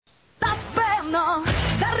Даремно,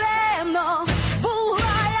 даремно, була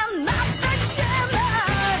я надзвичайна.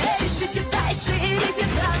 Ей, шикітай,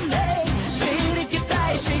 ширикітане,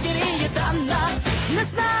 ширикітай, шигіріїтана. Не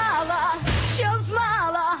знала, що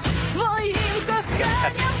знала, твоїм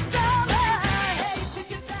коханням стала. Ей,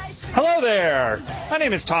 шикітай, ширикітане. Hello there. My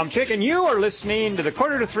name is Tom Chick, and you are listening to the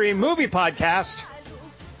Quarter to Three movie podcast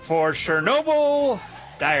for Chernobyl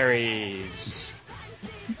Diaries.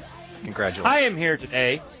 Congratulations. I am here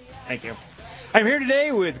today. Thank you. I'm here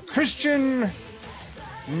today with Christian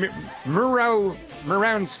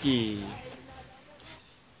Murawski.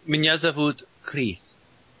 Меня зовут Chris.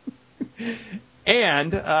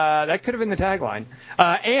 And that could have been the tagline.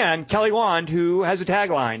 And Kelly Wand, who has a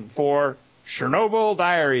tagline for Chernobyl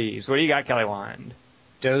Diaries. What do you got, Kelly Wand?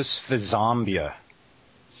 Dos Zombia.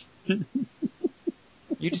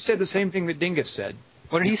 You just said the same thing that Dingus said.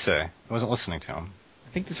 What did he say? I wasn't listening to him. I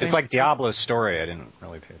think the same. It's like Diablo's story. I didn't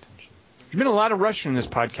really pay attention. There's been a lot of Russian in this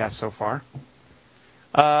podcast so far.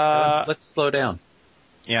 Let's slow down.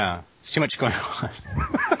 Yeah, it's too much going on.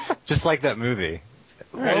 Just like that movie.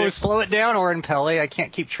 Right. Oh, slow it down, Oren Peli. I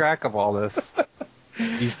can't keep track of all this.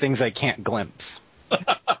 These things I can't glimpse.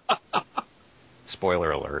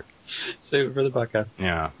 Spoiler alert. Save it for the podcast.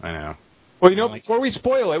 Yeah, I know. Well, you know, before we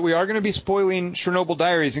spoil it, we are going to be spoiling Chernobyl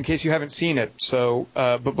Diaries in case you haven't seen it. So,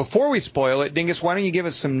 but before we spoil it, Dingus, why don't you give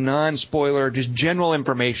us some non-spoiler, just general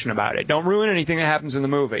information about it? Don't ruin anything that happens in the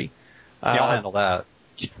movie. Yeah, I'll handle that.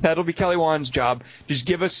 That'll be Kelly Wand's job. Just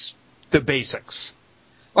give us the basics.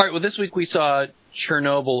 All right, well, this week we saw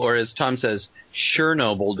Chernobyl, or as Tom says,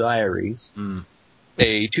 Chernobyl Diaries,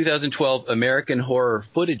 a 2012 American horror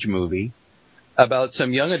footage movie about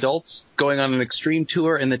some young adults going on an extreme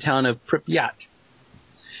tour in the town of Pripyat.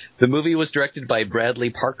 The movie was directed by Bradley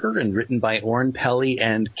Parker and written by Oren Peli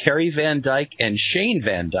and Carrie Van Dyke and Shane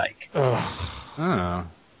Van Dyke. Oh.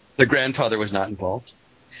 The grandfather was not involved.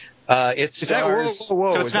 Whoa.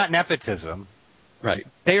 So it's not nepotism. Right.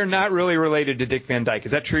 They are not really related to Dick Van Dyke.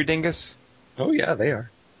 Is that true, Dingus? Oh, yeah, they are.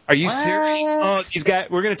 Are you serious? Oh, these guys.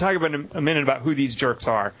 We're going to talk about in a minute about who these jerks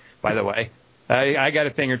are, by the way. I got a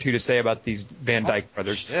thing or two to say about these Van Dyke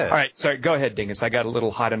brothers. Shit. All right, sorry. Go ahead, Dingus. I got a little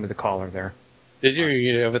hot under the collar there. Did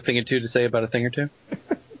you have a thing or two to say about a thing or two?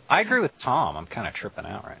 I agree with Tom. I'm kind of tripping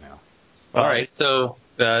out right now. All right, so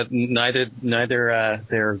neither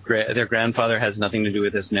their grandfather has nothing to do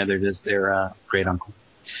with this, neither does their great uncle.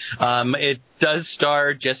 It does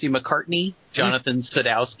star Jesse McCartney, Jonathan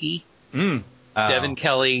Sadowski, Devin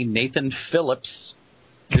Kelly, Nathan Phillips,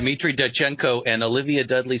 Dmitry Dachenko, and Olivia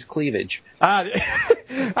Dudley's cleavage.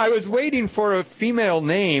 I was waiting for a female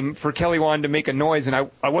name for Kelly Wand to make a noise, and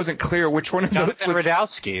I wasn't clear which one of those Jonathan was.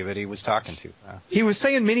 Radowski that he was talking to. He was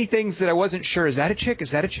saying many things that I wasn't sure. Is that a chick?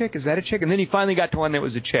 Is that a chick? Is that a chick? And then he finally got to one that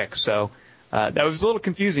was a chick. So that was a little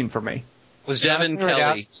confusing for me. Was Devin Jonathan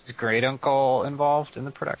Kelly. Radowski's great uncle involved in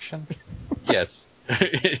the production? Yes.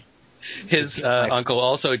 His uncle,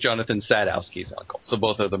 also Jonathan Sadowski's uncle. So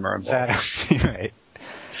both of them are involved. Sadowski, right.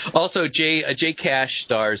 Also, Jay Cash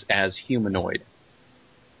stars as Humanoid.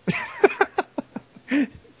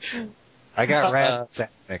 I got Rad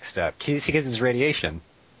mixed up. He gets his radiation.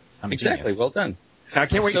 I'm a Exactly. genius. Well done. I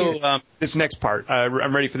can't wait So, to hear this next part.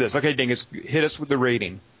 I'm ready for this. Okay, Dingus, hit us with the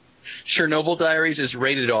rating. Chernobyl Diaries is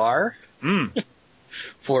rated R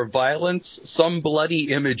for violence, some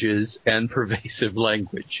bloody images, and pervasive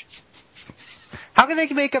language. How can they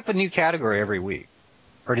make up a new category every week?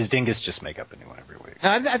 Or does Dingus just make up a new one every week?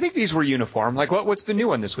 I think these were uniform. Like, what's the new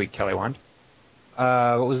one this week, Kelly Wand?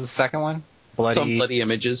 What was the second one? Some bloody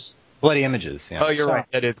images. Bloody images. Yeah. Oh, you're right.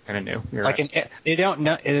 That is kind of new. You're like right. they don't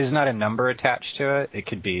know. There's not a number attached to it. It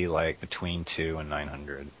could be like between 2 and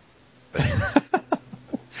 900. But,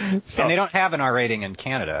 So, and they don't have an R rating in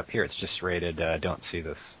Canada. Up here, it's just rated. Don't see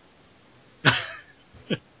this.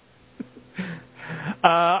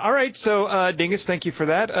 all right. So, Dingus, thank you for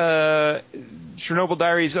that. Chernobyl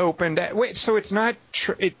Diaries opened. Wait, so it's not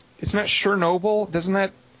it's not Chernobyl? Doesn't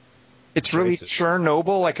that? It's really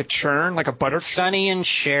Chernobyl, like a churn, like a butter. Sonny and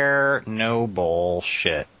Cher, no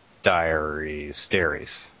bullshit. Diaries.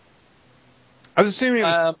 I was assuming it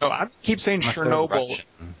was. I keep saying Chernobyl.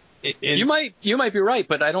 You might be right,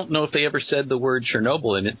 but I don't know if they ever said the word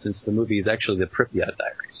Chernobyl in it, since the movie is actually the Pripyat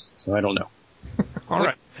Diaries. So I don't know. All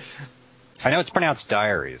right. I know it's pronounced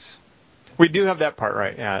Diaries. We do have that part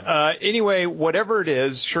right. Yeah. Anyway, whatever it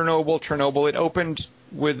is, Chernobyl. It opened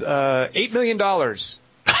with $8 million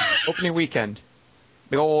opening weekend.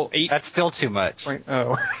 The old 8. That's still too much.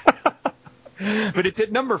 Oh. But it's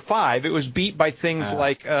at number 5. It was beat by things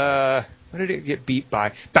like what did it get beat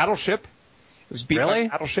by? Battleship was beat Really? by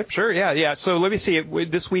Battleship. Sure, yeah. So let me see.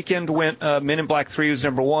 This weekend went Men in Black 3 was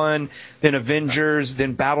number 1, then Avengers,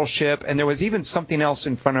 then Battleship, and there was even something else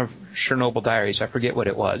in front of Chernobyl Diaries. I forget what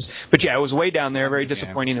it was. But yeah, it was way down there. Very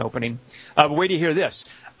disappointing opening. But wait to hear this.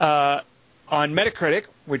 On Metacritic,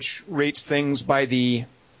 which rates things by the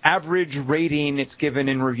average rating it's given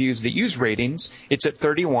in reviews that use ratings, it's at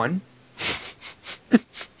 31.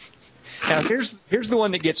 Now, here's the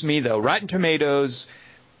one that gets me, though. Rotten Tomatoes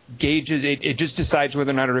gauges it just decides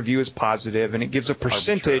whether or not a review is positive, and it gives a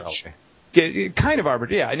percentage. Kind of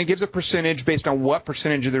arbitrary, yeah, and it gives a percentage based on what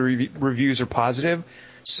percentage of the reviews are positive.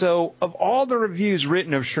 So, of all the reviews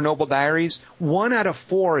written of Chernobyl Diaries, 1 out of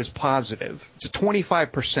 4 is positive. It's a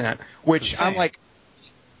 25%, which I'm like,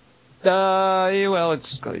 well,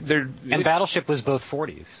 it's they're. And Battleship was both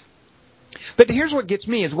 40s. But here's what gets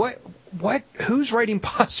me is who's writing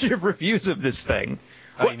positive reviews of this thing?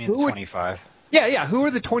 Oh, you mean 25? Yeah. Who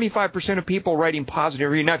are the 25% of people writing positive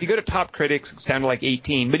reviews? Now, if you go to Top Critics, it's down to like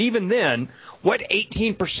 18. But even then, what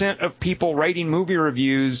 18% of people writing movie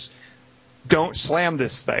reviews don't slam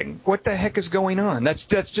this thing? What the heck is going on? That's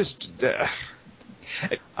just.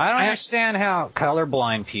 I don't understand how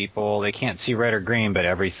colorblind people, they can't see red or green, but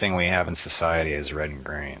everything we have in society is red and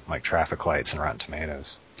green, like traffic lights and Rotten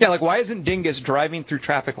Tomatoes. Yeah, like why isn't Dingus driving through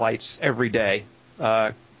traffic lights every day,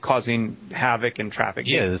 causing havoc in traffic?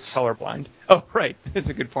 He is. Colorblind. Oh, right. That's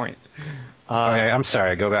a good point. Okay, I'm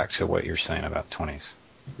sorry. Go back to what you're saying about 20s.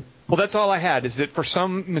 Well, that's all I had, is that for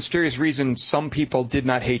some mysterious reason, some people did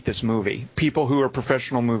not hate this movie. People who are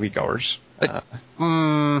professional moviegoers. I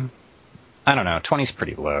don't know. 20's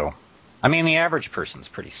pretty low. I mean, the average person's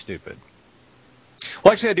pretty stupid.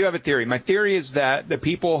 Well, actually, I do have a theory. My theory is that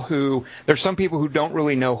there's some people who don't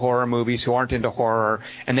really know horror movies, who aren't into horror,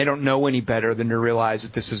 and they don't know any better than to realize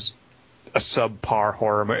that this is a subpar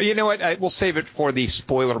horror movie. You know what? We'll save it for the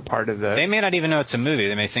spoiler part of the... They may not even know it's a movie.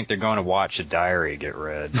 They may think they're going to watch a diary get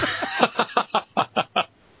read.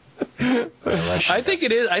 I think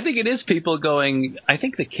it is people going, I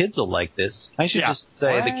think the kids will like this. I should just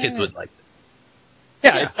say the kids would like this.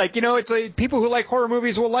 Yeah, it's like, it's like people who like horror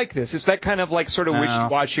movies will like this. It's that kind of like sort of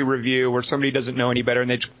wishy-washy review where somebody doesn't know any better and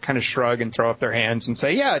they just kind of shrug and throw up their hands and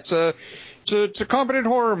say, yeah, it's a competent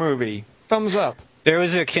horror movie. Thumbs up. There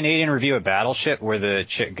was a Canadian review of Battleship where the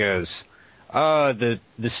chick goes, oh, the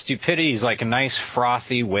stupidity is like a nice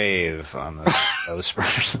frothy wave on the coast or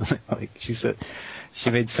something. Like she said, she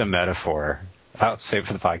made some metaphor. I'll save it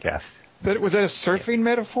for the podcast. Was that a surfing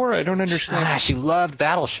metaphor? I don't understand. She loved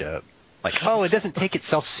Battleship. Like, it doesn't take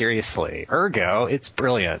itself seriously. Ergo, it's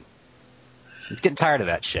brilliant. I'm getting tired of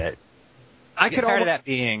that shit. Tired of that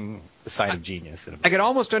being the sign of genius. I could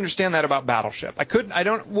almost understand that about Battleship.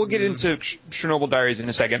 We'll get into Chernobyl Diaries in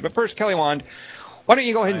a second. But first, Kelly Wand, why don't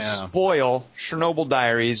you go ahead and spoil Chernobyl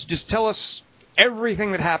Diaries? Just tell us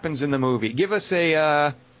everything that happens in the movie. Give us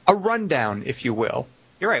a rundown, if you will.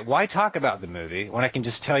 You're right. Why talk about the movie when I can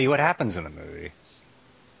just tell you what happens in the movie?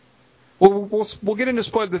 Well, we'll get into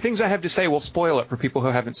spoil. The things I have to say will spoil it for people who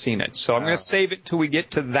haven't seen it. So I'm going to save it till we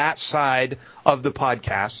get to that side of the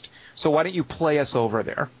podcast. So why don't you play us over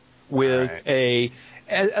there with a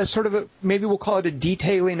sort of maybe we'll call it a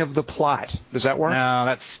detailing of the plot. Does that work? No,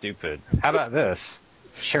 that's stupid. How about this?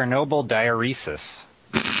 Chernobyl Diaresis.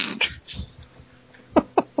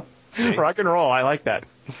 Rock and roll. I like that.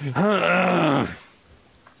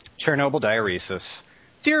 Chernobyl Diaresis.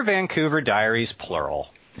 Dear Vancouver Diaries, plural.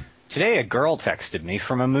 Today a girl texted me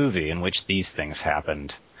from a movie in which these things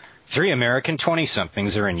happened. 3 American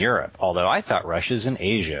 20-somethings are in Europe, although I thought Russia's in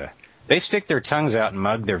Asia. They stick their tongues out and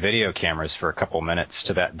mug their video cameras for a couple minutes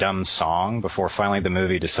to that dumb song before finally the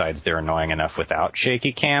movie decides they're annoying enough without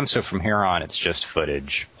shaky cam, so from here on it's just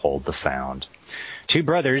footage. Hold the found. 2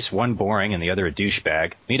 brothers, one boring and the other a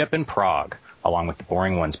douchebag, meet up in Prague, along with the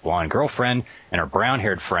boring one's blonde girlfriend and her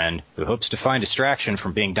brown-haired friend, who hopes to find distraction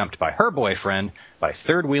from being dumped by her boyfriend by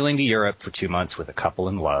third-wheeling to Europe for 2 months with a couple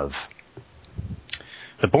in love.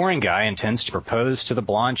 The boring guy intends to propose to the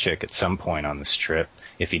blonde chick at some point on this trip.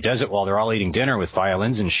 If he does it while they're all eating dinner with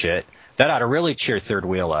violins and shit, that ought to really cheer third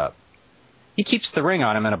wheel up. He keeps the ring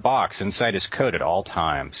on him in a box inside his coat at all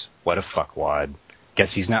times. What a fuckwad.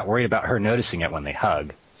 Guess he's not worried about her noticing it when they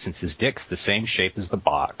hug, since his dick's the same shape as the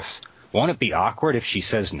box. Won't it be awkward if she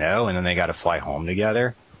says no and then they gotta fly home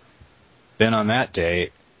together? Then on that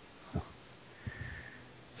date,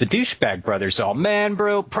 the douchebag brother's all, man,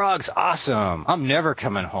 bro, Prague's awesome. I'm never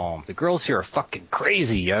coming home. The girls here are fucking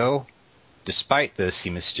crazy, yo. Despite this, he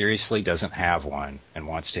mysteriously doesn't have one and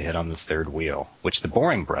wants to hit on the third wheel, which the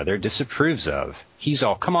boring brother disapproves of. He's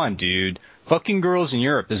all, come on, dude. Fucking girls in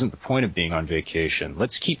Europe isn't the point of being on vacation.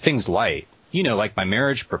 Let's keep things light. You know, like my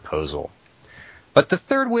marriage proposal. But the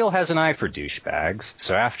third wheel has an eye for douchebags,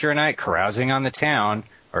 so after a night carousing on the town,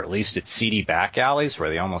 or at least at seedy back alleys where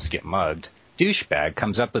they almost get mugged, douchebag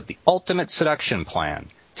comes up with the ultimate seduction plan.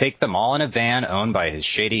 Take them all in a van owned by his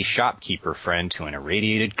shady shopkeeper friend to an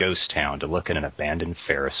irradiated ghost town to look at an abandoned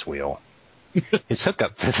Ferris wheel. His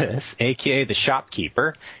hookup for this, a.k.a. the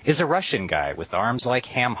shopkeeper, is a Russian guy with arms like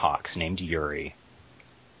ham hocks named Yuri.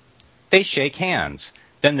 They shake hands.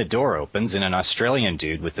 Then the door opens and an Australian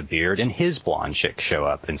dude with a beard and his blonde chick show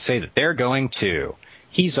up and say that they're going too.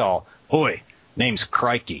 He's all, "Oi, name's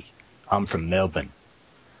Crikey. I'm from Melbourne."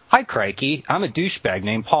 "Hi, Crikey. I'm a douchebag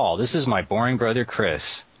named Paul. This is my boring brother,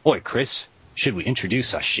 Chris." "Oi, Chris, should we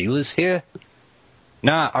introduce our Sheilas here?"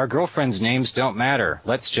 "Nah, our girlfriends' names don't matter.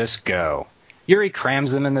 Let's just go." Yuri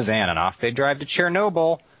crams them in the van and off they drive to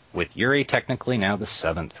Chernobyl, with Yuri technically now the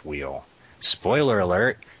seventh wheel. Spoiler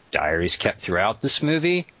alert, diaries kept throughout this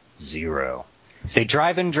movie, 0. They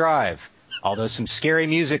drive and drive, although some scary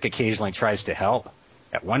music occasionally tries to help.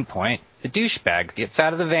 At one point, the douchebag gets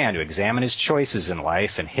out of the van to examine his choices in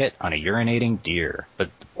life and hit on a urinating deer.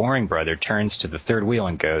 But the boring brother turns to the third wheel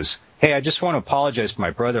and goes, "Hey, I just want to apologize for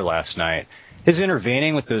my brother last night. His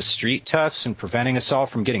intervening with those street toughs and preventing us all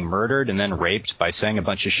from getting murdered and then raped by saying a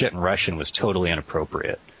bunch of shit in Russian was totally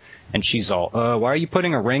inappropriate." And she's all, "Why are you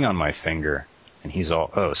putting a ring on my finger?" And he's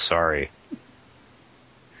all, "Oh, sorry."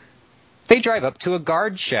 They drive up to a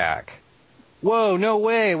guard shack. "Whoa, no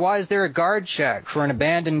way. Why is there a guard shack for an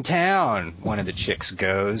abandoned town?" one of the chicks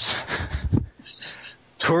goes.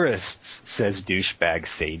 "Tourists," says douchebag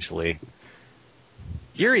sagely.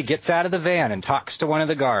 Yuri gets out of the van and talks to one of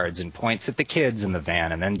the guards and points at the kids in the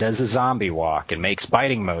van and then does a zombie walk and makes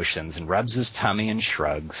biting motions and rubs his tummy and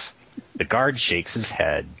shrugs. The guard shakes his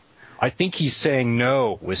head. "I think he's saying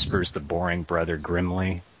no," whispers the boring brother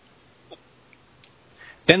grimly.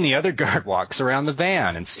 Then the other guard walks around the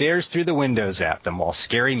van and stares through the windows at them while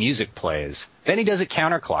scary music plays. Then he does it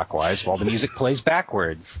counterclockwise while the music plays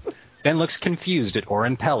backwards. Then looks confused at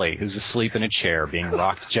Oren Peli, who's asleep in a chair being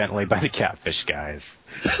rocked gently by the catfish guys.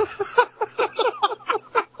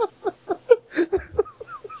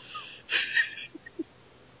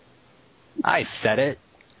 I said it.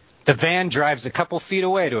 The van drives a couple feet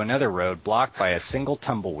away to another road blocked by a single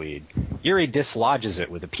tumbleweed. Yuri dislodges it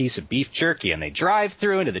with a piece of beef jerky, and they drive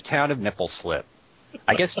through into the town of Nipple Slip.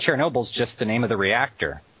 I guess Chernobyl's just the name of the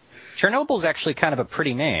reactor. Chernobyl's actually kind of a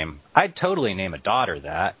pretty name. I'd totally name a daughter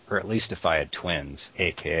that, or at least if I had twins,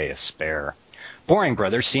 a.k.a. a spare. Boring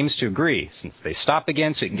Brother seems to agree, since they stop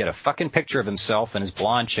again so he can get a fucking picture of himself and his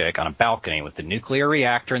blonde chick on a balcony with the nuclear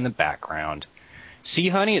reactor in the background. "See,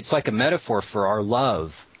 honey, it's like a metaphor for our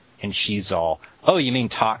love." And she's all, "Oh, you mean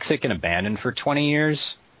toxic and abandoned for 20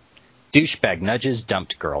 years? Douchebag nudges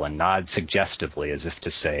dumped girl and nods suggestively as if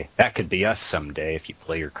to say, "That could be us someday if you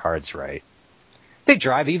play your cards right." They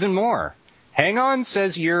drive even more. "Hang on,"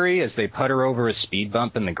 says Yuri as they putter over a speed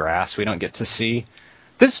bump in the grass we don't get to see.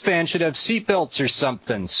 "This van should have seatbelts or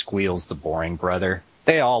something," squeals the boring brother.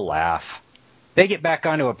 They all laugh. They get back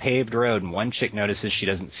onto a paved road and one chick notices she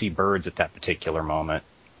doesn't see birds at that particular moment.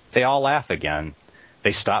 They all laugh again.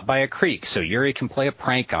 They stop by a creek so Yuri can play a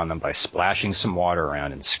prank on them by splashing some water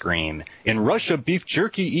around and scream, "In Russia, beef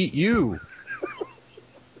jerky eat you."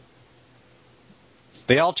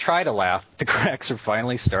 They all try to laugh, but the cracks are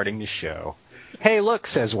finally starting to show. "Hey, look,"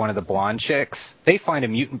 says one of the blonde chicks. They find a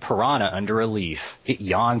mutant piranha under a leaf. It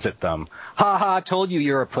yawns at them. "Ha ha, told you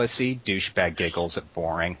you're a pussy." Douchebag giggles at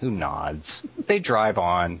Boring, who nods. They drive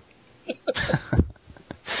on.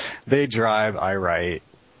 They drive, I write.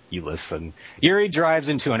 You listen. Yuri drives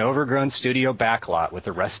into an overgrown studio backlot with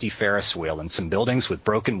a rusty Ferris wheel and some buildings with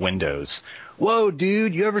broken windows. "Whoa,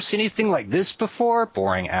 dude, you ever seen anything like this before?"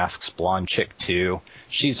 Boring asks blonde chick 2.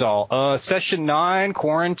 She's all, Session 9,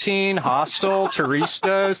 Quarantine, Hostel,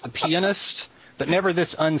 Turistas, The Pianist, but never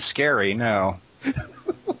this unscary, no.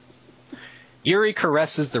 Yuri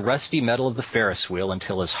caresses the rusty metal of the Ferris wheel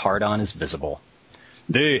until his hard-on is visible.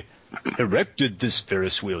 "They erected this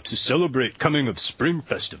Ferris wheel to celebrate coming of Spring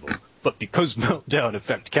Festival, but because meltdown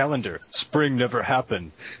affect calendar, spring never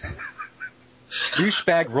happened."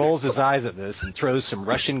 Douchebag rolls his eyes at this and throws some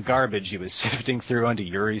Russian garbage he was sifting through onto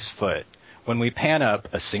Yuri's foot. When we pan up,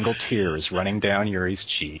 a single tear is running down Yuri's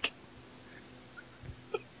cheek.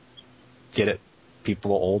 Get it?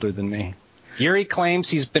 People older than me. Yuri claims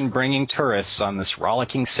he's been bringing tourists on this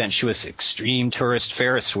rollicking, sensuous, extreme tourist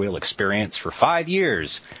Ferris wheel experience for 5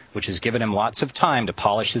 years, which has given him lots of time to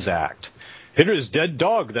polish his act. "Hitler's dead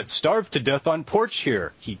dog that starved to death on porch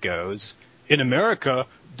here," he goes. "In America,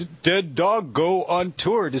 dead dog go on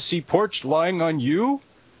tour to see porch lying on you?"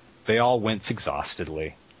 They all wince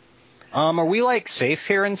exhaustedly. Are we, like, safe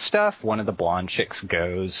here and stuff? One of the blonde chicks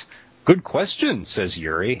goes. Good question, says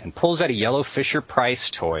Yuri, and pulls out a yellow Fisher-Price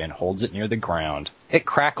toy and holds it near the ground. It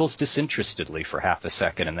crackles disinterestedly for half a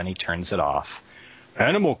second, and then he turns it off.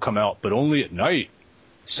 Animal come out, but only at night.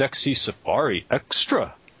 Sexy safari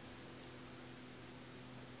extra.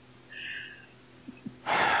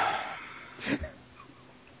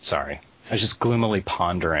 Sorry. I was just gloomily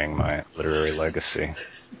pondering my literary legacy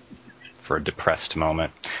for a depressed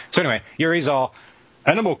moment. So anyway, Yuri's all,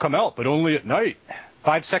 animal come out, but only at night.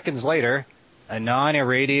 5 seconds later, a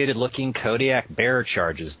non-irradiated-looking Kodiak bear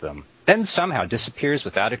charges them, then somehow disappears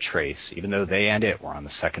without a trace, even though they and it were on the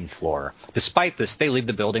second floor. Despite this, they leave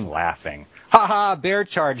the building laughing. Ha ha, bear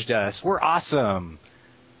charged us. We're awesome.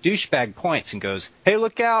 Douchebag points and goes, hey,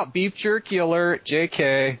 look out, beef jerky alert,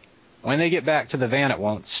 JK. When they get back to the van, it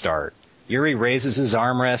won't start. Yuri raises his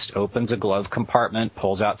armrest, opens a glove compartment,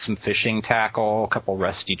 pulls out some fishing tackle, a couple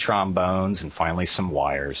rusty trombones, and finally some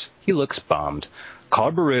wires. He looks bummed.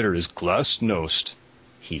 Carburetor is glass-nosed.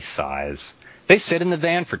 He sighs. They sit in the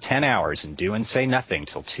van for 10 hours and do and say nothing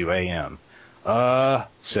till 2 a.m.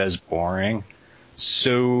 Says Boring.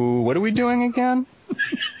 So, what are we doing again?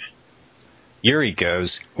 Yuri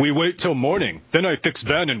goes, we wait till morning, then I fix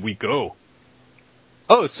van and we go.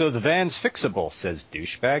 Oh, so the van's fixable, says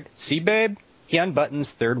Douchebag. See, babe? He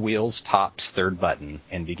unbuttons third wheel's top's third button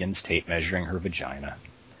and begins tape measuring her vagina.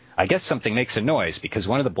 I guess something makes a noise because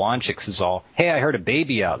one of the blonde chicks is all, hey, I heard a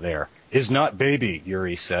baby out there. Is not baby,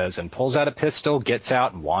 Yuri says, and pulls out a pistol, gets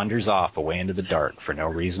out, and wanders off away into the dark for no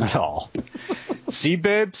reason at all. See,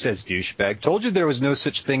 babe, says Douchebag, told you there was no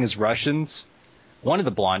such thing as Russians. One of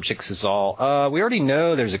the blonde chicks is all, we already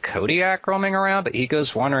know there's a Kodiak roaming around, but he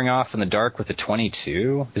goes wandering off in the dark with a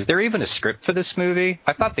 .22. Is there even a script for this movie?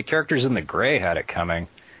 I thought the characters in the gray had it coming.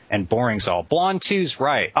 And Boring's all, blonde 2's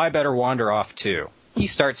right, I better wander off too. He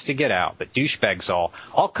starts to get out, but Douchebag's all,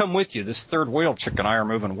 I'll come with you, this third wheel chick and I are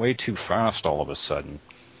moving way too fast all of a sudden.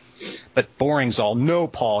 But Boring's all, no,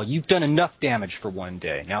 Paul, you've done enough damage for one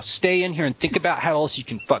day. Now stay in here and think about how else you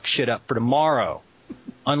can fuck shit up for tomorrow.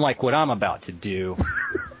 Unlike what I'm about to do.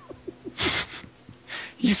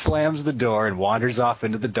 He slams the door and wanders off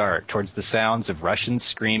into the dark towards the sounds of Russians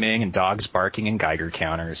screaming and dogs barking and Geiger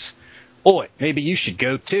counters. Oi, maybe you should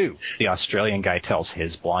go too, the Australian guy tells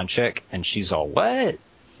his blonde chick, and she's all, what?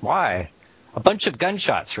 Why? A bunch of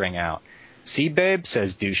gunshots ring out. See, babe,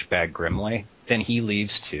 says Douchebag grimly. Then he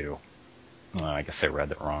leaves too. Oh, I guess I read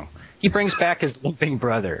that wrong. He brings back his limping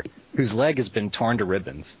brother, whose leg has been torn to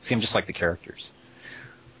ribbons. Seem just like the characters.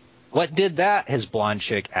 What did that? His blonde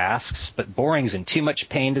chick asks, but Boring's in too much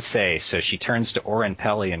pain to say, so she turns to Oren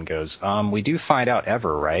Pelly and goes, we do find out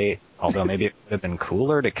ever, right? Although maybe it would have been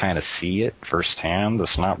cooler to kind of see it firsthand,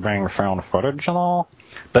 this not being found footage and all.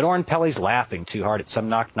 But Oren Pelly's laughing too hard at some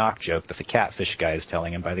knock-knock joke that the catfish guy is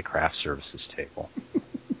telling him by the craft services table.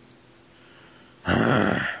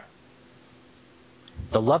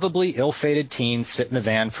 The lovably ill-fated teens sit in the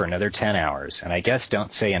van for another 10 hours, and I guess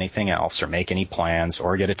don't say anything else or make any plans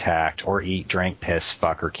or get attacked or eat, drink, piss,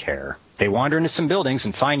 fuck, or care. They wander into some buildings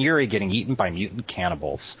and find Yuri getting eaten by mutant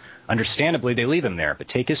cannibals. Understandably, they leave him there, but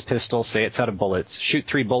take his pistol, say it's out of bullets, shoot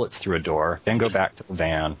 3 bullets through a door, then go back to the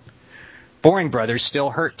van. Boring Brothers still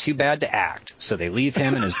hurt too bad to act, so they leave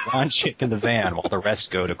him and his blonde chick in the van while the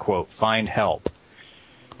rest go to, quote, find help.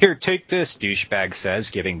 Here, take this, Douchebag says,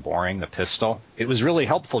 giving Boring the pistol. It was really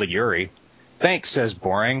helpful to Yuri. Thanks, says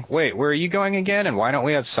Boring. Wait, where are you going again, and why don't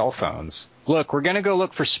we have cell phones? Look, we're going to go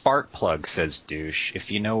look for spark plugs, says Douche, if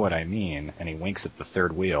you know what I mean, and he winks at the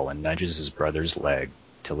third wheel and nudges his brother's leg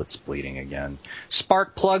till it's bleeding again.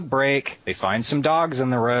 Spark plug break. They find some dogs on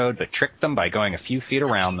the road, but trick them by going a few feet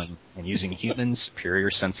around them and using humans' superior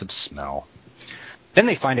sense of smell. Then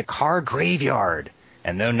they find a car graveyard.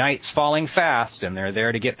 And though night's falling fast, and they're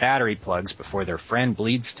there to get battery plugs before their friend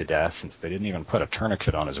bleeds to death, since they didn't even put a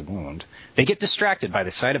tourniquet on his wound, they get distracted by the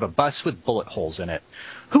sight of a bus with bullet holes in it.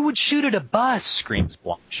 Who would shoot at a bus? Screams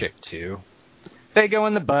Blonde Chick 2. They go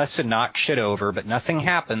in the bus and knock shit over, but nothing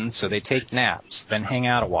happens, so they take naps, then hang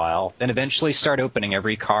out a while, then eventually start opening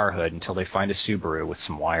every car hood until they find a Subaru with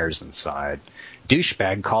some wires inside.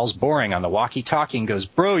 Douchebag calls Boring on the walkie-talkie and goes,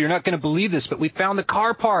 Bro, you're not going to believe this, but we found the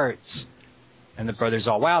car parts! And the brother's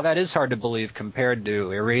all, wow, that is hard to believe compared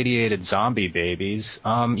to irradiated zombie babies.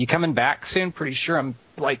 You coming back soon? Pretty sure I'm,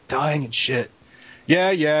 like, dying and shit.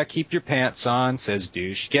 Yeah, keep your pants on, says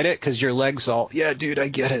Douche. Get it? 'Cause your leg's all, yeah, dude, I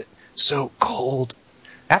get it. So cold.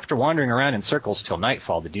 After wandering around in circles till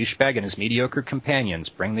nightfall, the douchebag and his mediocre companions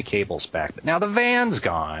bring the cables back. But now the van's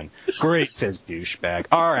gone. Great, says douchebag.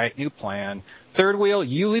 All right, new plan. Third wheel,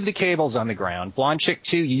 you leave the cables on the ground. Blonde chick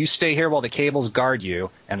 2, you stay here while the cables guard you.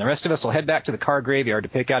 And the rest of us will head back to the car graveyard to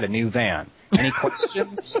pick out a new van. Any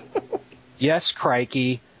questions? Yes,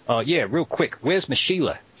 crikey. Yeah, real quick. Where's Miss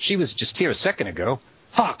Sheila? She was just here a second ago.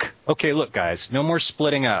 Fuck. Okay, look, guys, no more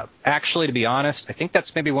splitting up. Actually, to be honest, I think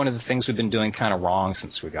that's maybe one of the things we've been doing kind of wrong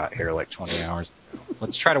since we got here like 20 hours ago.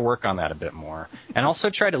 Let's try to work on that a bit more. And also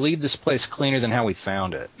try to leave this place cleaner than how we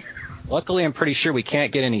found it. Luckily, I'm pretty sure we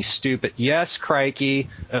can't get any stupid... Yes, crikey.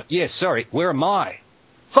 Yeah, sorry, where am I?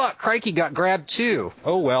 Fuck, crikey got grabbed too.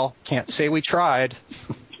 Oh, well, can't say we tried.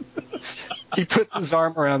 He puts his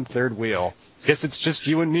arm around third wheel. Guess it's just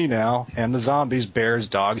you and me now, and the zombies, bears,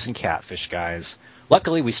 dogs, and catfish guys.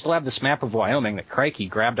 Luckily, we still have this map of Wyoming that Crikey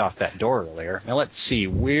grabbed off that door earlier. Now let's see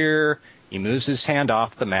where... He moves his hand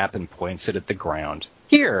off the map and points it at the ground.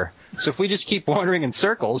 Here! So if we just keep wandering in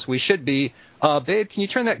circles, we should be... babe, can you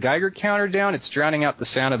turn that Geiger counter down? It's drowning out the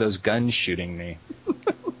sound of those guns shooting me.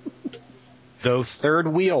 Though third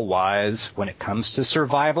wheel-wise, when it comes to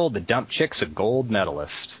survival, the dump chick's a gold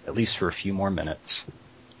medalist, at least for a few more minutes.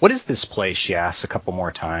 What is this place, she asks a couple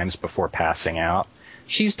more times before passing out.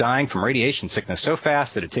 She's dying from radiation sickness so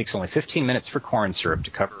fast that it takes only 15 minutes for corn syrup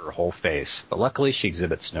to cover her whole face, but luckily she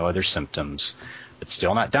exhibits no other symptoms. But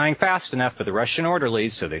still not dying fast enough for the Russian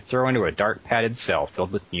orderlies, so they throw into a dark padded cell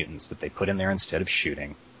filled with mutants that they put in there instead of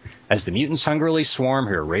shooting. As the mutants hungrily swarm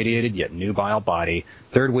her irradiated yet nubile body,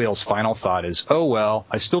 Third Wheel's final thought is, oh well,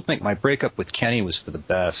 I still think my breakup with Kenny was for the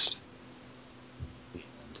best.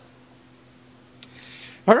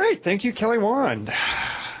 All right, thank you, Kelly Wand.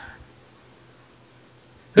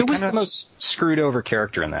 Who was the most screwed over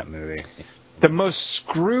character in that movie? The most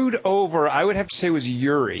screwed over, I would have to say, was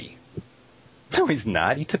Yuri. No, he's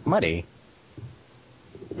not. He took money.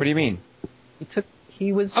 What do you mean?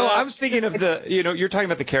 He was. I was thinking of the. You're talking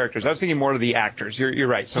about the characters. I was thinking more of the actors. You're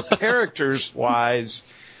right. So characters wise,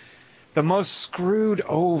 the most screwed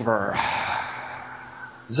over.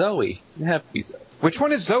 Zoe. You have to be Zoe. Which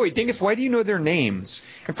one is Zoe? Dingus, why do you know their names?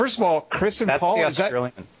 And first of all, Chris and Paul.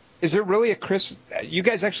 Is there really a Chris? You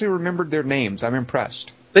guys actually remembered their names. I'm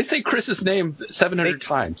impressed. They say Chris's name 700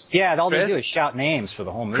 times. Yeah, all they do is shout names for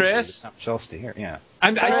the whole movie. Chris? There's not much else to hear. Yeah.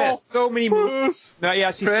 I see so many movies. No, yeah,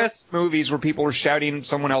 I see so many movies where people are shouting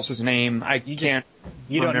someone else's name. You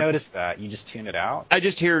don't notice that. You just tune it out. I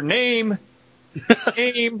just hear name,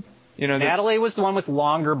 name. Natalie was the one with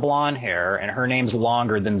longer blonde hair, and her name's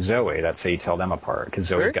longer than Zoe. That's how you tell them apart, because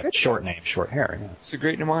Zoe's got short name, short hair. Yeah. It's a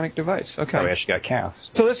great mnemonic device. Okay. Oh, yeah, she got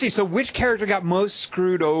cast. So let's see. So which character got most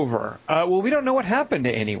screwed over? Well, we don't know what happened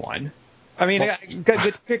to anyone. I mean, get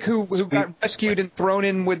to pick who got rescued and thrown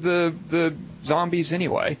in with the zombies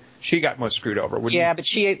anyway. She got most screwed over. But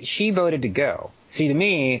she voted to go. See, to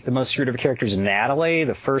me, the most screwed over character is Natalie,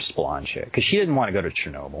 the first blonde chick, because she didn't want to go to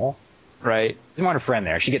Chernobyl. Right. She didn't want her friend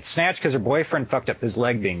there. She gets snatched because her boyfriend fucked up his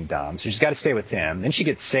leg being dumb, so she's got to stay with him. Then she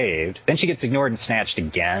gets saved. Then she gets ignored and snatched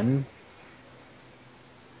again.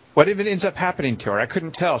 What even ends up happening to her? I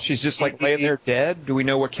couldn't tell. She's just like laying there dead? Do we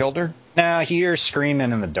know what killed her? No, you hear her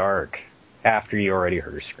screaming in the dark after you already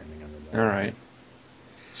heard her screaming in the dark. All right.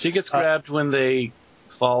 She gets grabbed when they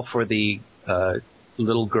fall for the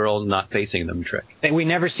little girl not facing them trick. We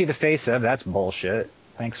never see the face of. That's bullshit.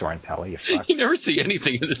 Thanks, Oren Peli, you fuck. You never see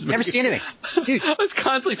anything in this movie. Never see anything. Dude. I was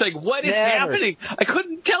constantly saying, what is happening? I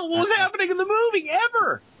couldn't tell what was happening in the movie,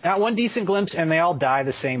 ever. Not one decent glimpse, and they all die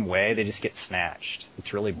the same way. They just get snatched.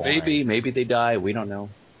 It's really boring. Maybe they die. We don't know.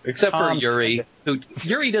 Except for Yuri.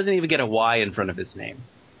 Yuri doesn't even get a Y in front of his name.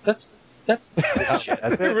 That's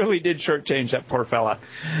shit. They really did shortchange that poor fella.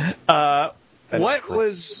 What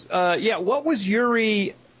was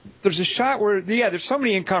Yuri... There's a shot where, there's so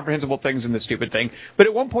many incomprehensible things in this stupid thing. But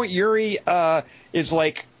at one point, Yuri is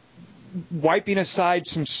like wiping aside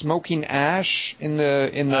some smoking ash in the.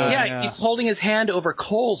 He's holding his hand over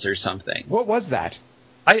coals or something. What was that?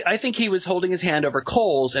 I think he was holding his hand over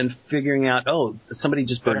coals and figuring out, somebody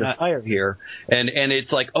just burned a fire here, and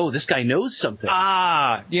it's like, this guy knows something.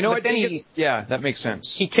 You know what? Then that makes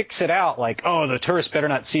sense. He kicks it out like, the tourists better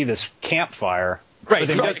not see this campfire. Right,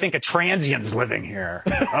 they might think a transient's living here.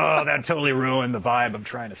 That totally ruined the vibe I'm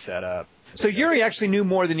trying to set up. So Yuri actually knew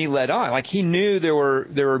more than he let on. Like, he knew there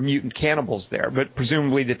were mutant cannibals there, but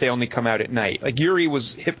presumably that they only come out at night. Like, Yuri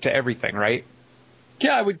was hip to everything, right?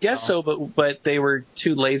 Yeah, I would guess so, but they were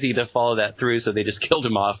too lazy to follow that through, so they just killed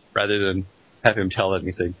him off rather than have him tell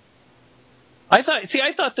anything. I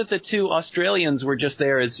thought that the two Australians were just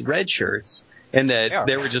there as red shirts, and that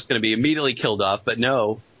they were just going to be immediately killed off, but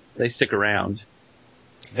no, they stick around.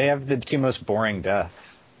 They have the two most boring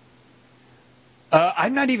deaths.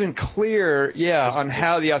 I'm not even clear, on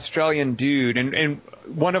how the Australian dude, and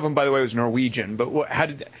one of them, by the way, was Norwegian, but how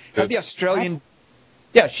did the Australian... What?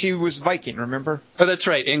 Yeah, she was Viking, remember? Oh, that's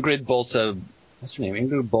right. Ingrid Bolsa... What's her name?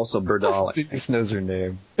 Ingrid Bolsa Berdal. Dingus knows her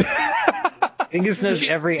name. Dingus knows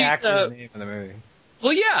every actor's name in the movie.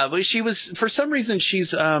 Well, yeah, but she was, for some reason,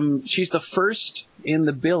 she's the first in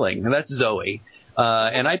the billing, and that's Zoe.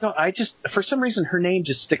 And for some reason, her name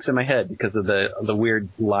just sticks in my head because of the weird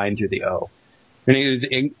line through the O. Her name is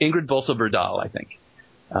Ingrid Bolsa Berdal, I think.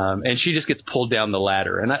 And she just gets pulled down the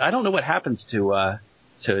ladder. And I don't know what happens to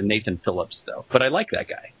Nathan Phillips, though, but I like that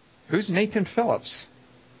guy. Who's Nathan Phillips?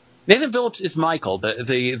 Nathan Phillips is Michael,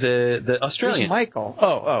 the Australian. Who's Michael?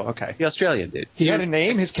 Oh, okay. The Australian dude. He had a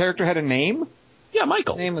name? His character had a name? Yeah,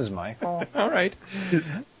 Michael. His name was Michael. All right.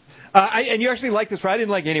 And you actually like this, but I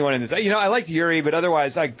didn't like anyone in this. I liked Yuri, but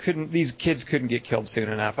otherwise these kids couldn't get killed soon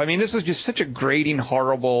enough. I mean, this was just such a grating,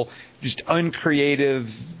 horrible, just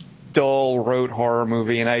uncreative, dull, rote horror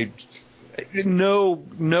movie, and no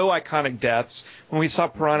iconic deaths. When we saw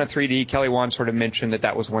Piranha 3D, Kelly Wand sort of mentioned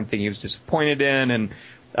that was one thing he was disappointed in, and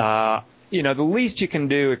the least you can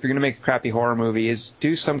do if you're going to make a crappy horror movie is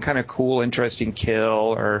do some kind of cool, interesting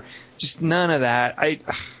kill, or just none of that.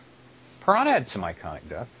 Piranha had some iconic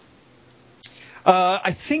deaths.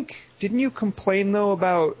 I think, didn't you complain, though,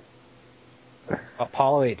 about...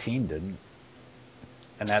 Apollo 18 didn't.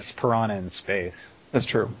 And that's Piranha in space. That's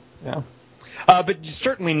true, yeah. But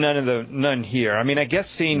certainly none here. I mean, I guess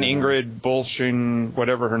seeing Ingrid Bolshin,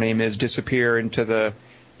 whatever her name is, disappear into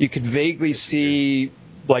you could vaguely see,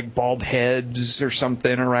 like, bald heads or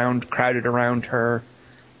something crowded around her.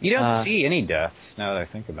 You don't see any deaths, now that I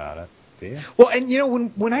think about it. Yeah. Well,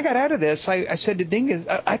 and when I got out of this, I said to Dingus,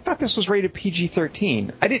 I thought this was rated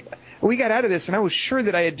PG-13. We got out of this, and I was sure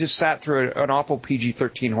that I had just sat through an awful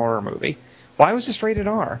PG-13 horror movie. Why was this rated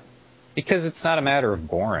R? Because it's not a matter of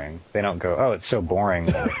boring. They don't go, oh, it's so boring.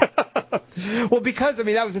 Well, because,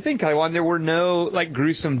 that was the thing, Kelly Wand. There were no,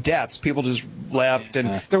 gruesome deaths. People just left,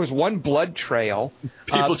 and there was one blood trail.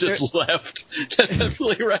 People just left. That's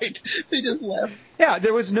absolutely right. They just left. Yeah,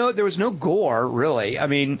 there was no gore, really. I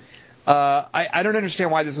don't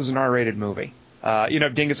understand why this was an R-rated movie.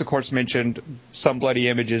 Dingus, of course, mentioned some bloody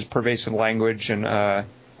images, pervasive language, and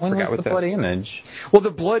when was the bloody image? Well, the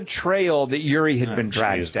blood trail that Yuri had been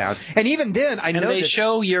dragged down, and even then, they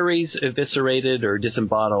show Yuri's eviscerated or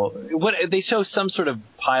disembodied. They show some sort of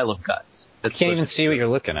pile of guts. You can't even see what you're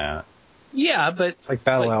looking at. Yeah, but it's like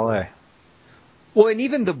Battle LA. Well, and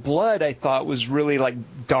even the blood, I thought, was really,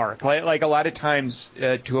 dark. Like a lot of times,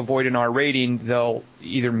 to avoid an R rating, they'll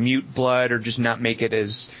either mute blood or just not make it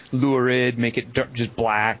as lurid, make it just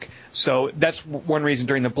black. So that's one reason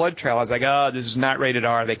during the blood trail, I was like, oh, this is not rated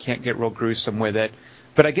R. They can't get real gruesome with it.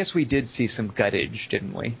 But I guess we did see some guttage,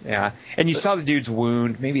 didn't we? Yeah. And you saw the dude's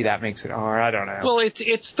wound. Maybe that makes it R. I don't know. Well,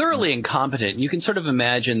 it's thoroughly incompetent. You can sort of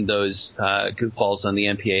imagine those goofballs on the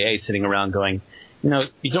MPAA sitting around going,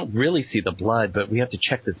 you don't really see the blood, but we have to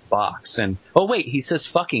check this box. And, oh, wait, he says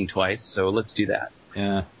fucking twice, so let's do that.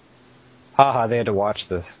 Yeah. Haha, they had to watch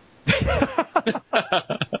this.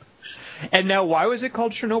 And now, why was it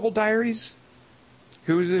called Chernobyl Diaries?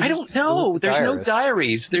 Who is it? I don't know. There's no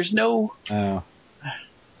diaries. There's no... Oh.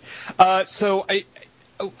 So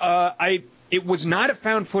it was not a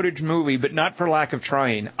found footage movie, but not for lack of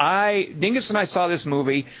trying. Dingus and I saw this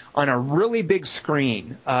movie on a really big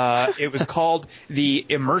screen. It was called The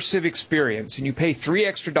Immersive Experience, and you pay $3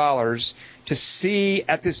 extra to see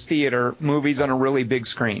at this theater movies on a really big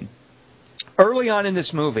screen. Early on in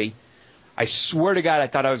this movie, I swear to God, I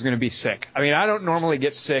thought I was going to be sick. I don't normally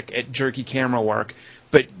get sick at jerky camera work,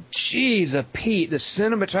 but geez, Pete, the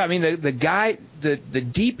cinematography, the guy, the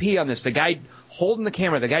DP on this, the guy holding the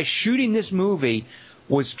camera, the guy shooting this movie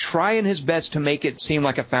was trying his best to make it seem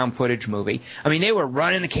like a found footage movie. They were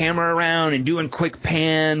running the camera around and doing quick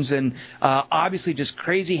pans and obviously just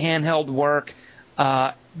crazy handheld work.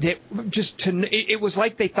 It was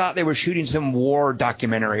like they thought they were shooting some war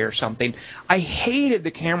documentary or something. I hated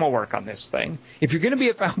the camera work on this thing. If you're going to be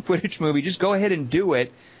a found footage movie, just go ahead and do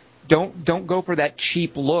it. Don't go for that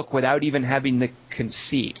cheap look without even having the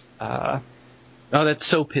conceit. Oh, that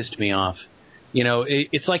so pissed me off.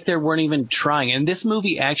 It's like they weren't even trying. And this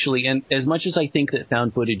movie actually, and as much as I think that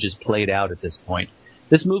found footage is played out at this point,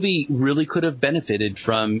 this movie really could have benefited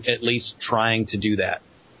from at least trying to do that.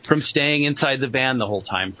 From staying inside the van the whole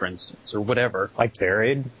time, for instance, or whatever. Like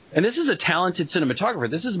Buried? And this is a talented cinematographer.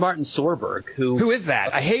 This is Martin Sorberg, Who is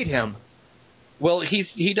that? I hate him. Well,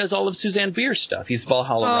 he does all of Suzanne Bier's stuff. He's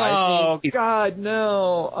Valhalla Rising. Oh, God,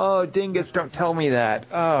 no. Oh, Dingus, don't tell me that.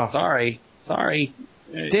 Oh. Sorry.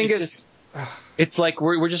 Dingus. It's like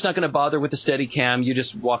we're just not going to bother with the Steadicam. You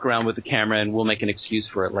just walk around with the camera, and we'll make an excuse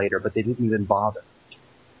for it later. But they didn't even bother.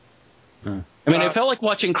 I mean, it felt like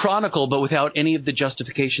watching Chronicle, but without any of the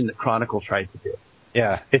justification that Chronicle tried to do.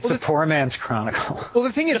 Yeah, it's the poor man's Chronicle. Well,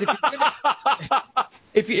 the thing is,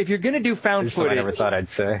 if you're gonna do found This is what footage, I never thought I'd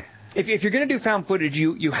say. if you're going to do found footage,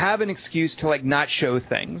 you have an excuse to like not show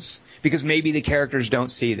things because maybe the characters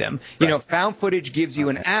don't see them. You know, found footage gives you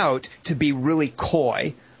an out to be really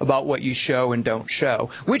coy about what you show and don't show,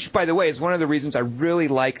 which, by the way, is one of the reasons I really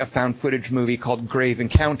like a found footage movie called Grave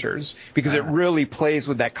Encounters, because it really plays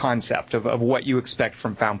with that concept of what you expect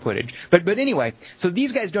from found footage. But anyway, so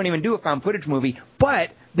these guys don't even do a found footage movie, but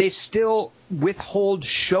they still withhold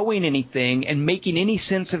showing anything and making any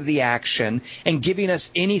sense of the action and giving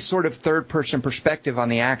us any sort of third-person perspective on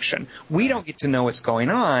the action. We don't get to know what's going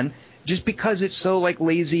on just because it's so like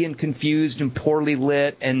lazy and confused and poorly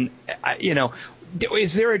lit. And you know,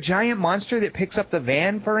 is there a giant monster that picks up the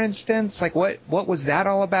van, for instance? Like what was that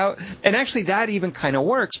all about? And actually, that even kind of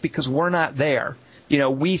works because we're not there. You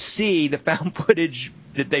know, we see the found footage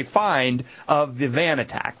that they find of the van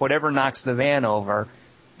attack, whatever knocks the van over.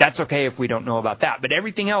 That's okay if we don't know about that. But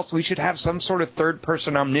everything else, we should have some sort of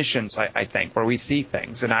third-person omniscience, I think, where we see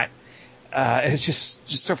things. And it's just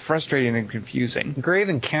so frustrating and confusing. Grave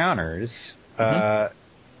Encounters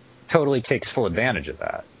totally takes full advantage of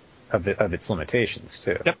that, of its limitations,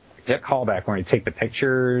 too. Yep. Callback when you take the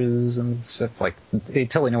pictures and stuff, like, they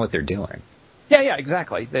totally know what they're doing. Yeah,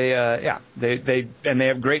 exactly. They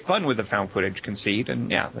have great fun with the found footage conceit,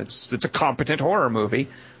 and it's a competent horror movie,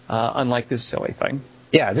 unlike this silly thing.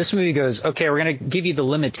 Yeah, this movie goes, okay, we're going to give you the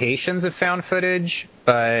limitations of found footage,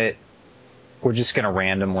 but we're just going to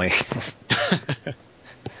randomly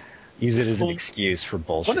use it as an excuse for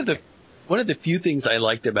bullshit. One of the few things I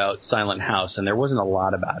liked about Silent House, and there wasn't a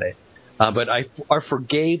lot about it, but I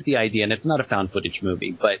forgave the idea, and it's not a found footage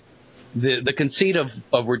movie, but the conceit of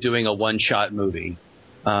we're doing a one-shot movie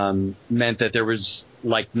meant that there was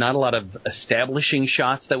like not a lot of establishing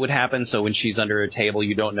shots that would happen, so when she's under a table,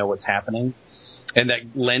 you don't know what's happening. And that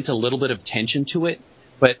lent a little bit of tension to it.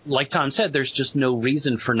 But like Tom said, there's just no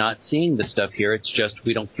reason for not seeing the stuff here. It's just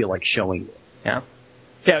we don't feel like showing it. Yeah.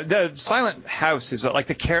 Yeah, the Silent House is like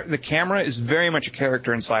the camera is very much a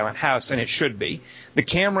character in Silent House, and it should be. The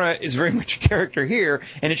camera is very much a character here,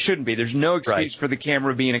 and it shouldn't be. There's no excuse for the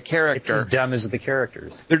camera being a character. It's as dumb as the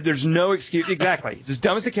characters. There's no excuse. Exactly. It's as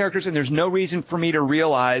dumb as the characters, and there's no reason for me to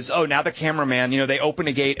realize, oh, now the cameraman, they open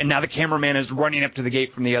a gate, and now the cameraman is running up to the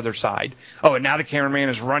gate from the other side. Oh, and now the cameraman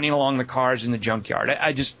is running along the cars in the junkyard.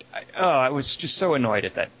 I was just so annoyed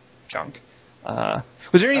at that junk.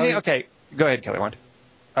 Was there anything? Okay, go ahead, Kelly Wand.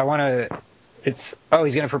 He's going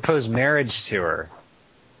to propose marriage to her.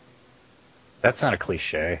 That's not a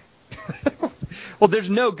cliche. Well, there's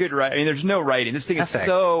no good writing. I mean, there's no writing. This thing is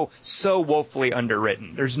so woefully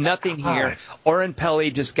underwritten. There's nothing here. Oren Peli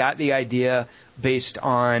just got the idea based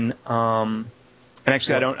on, and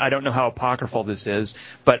actually I don't know how apocryphal this is,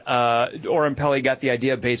 but Oren Peli got the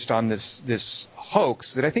idea based on this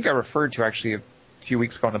hoax that I think I referred to actually a few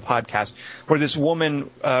weeks ago on the podcast, where this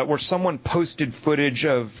woman, where someone posted footage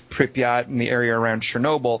of Pripyat in the area around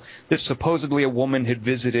Chernobyl that supposedly a woman had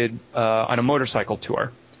visited on a motorcycle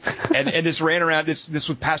tour, and this ran around. This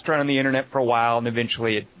was passed around on the internet for a while, and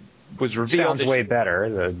eventually it was revealed. Sounds way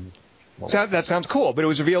better. That sounds cool, but it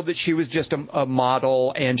was revealed that she was just a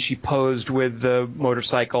model, and she posed with the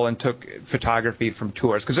motorcycle and took photography from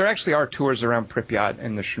tours, because there actually are tours around Pripyat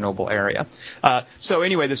in the Chernobyl area. So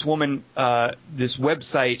anyway, this woman, this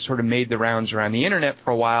website sort of made the rounds around the internet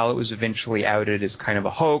for a while. It was eventually outed as kind of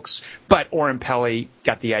a hoax, but Oren Peli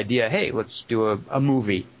got the idea, hey, let's do a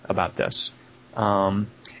movie about this. And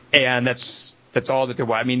that's all that there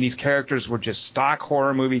was. I mean, these characters were just stock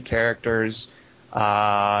horror movie characters.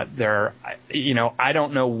 I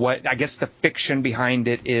don't know what, I guess the fiction behind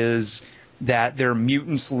it is that there are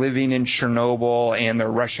mutants living in Chernobyl, and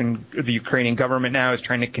the Ukrainian government now is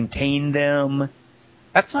trying to contain them.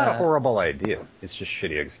 That's not a horrible idea. It's just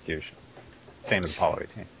shitty execution. Same as Apollo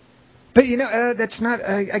 18. But, that's not,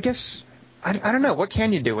 I guess, I don't know. What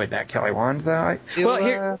can you do with that, Kelly Wand?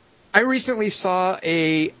 I recently saw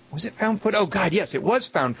was it found footage? Oh, God, yes, it was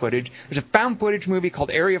found footage. There's a found footage movie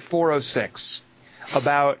called Area 406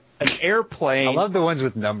 about an airplane. I love the ones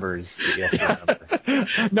with numbers.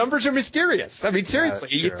 Numbers are mysterious. I mean,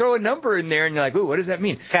 seriously, you throw a number in there and you're like, ooh, what does that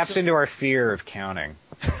mean? Taps into our fear of counting.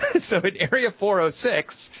 So in Area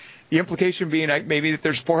 406, the implication being maybe that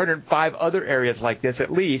there's 405 other areas like this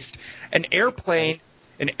at least, an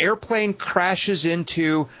airplane crashes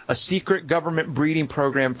into a secret government breeding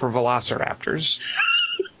program for velociraptors.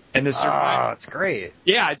 And the survivors, it's great.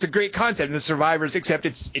 Yeah, it's a great concept. And the survivors, except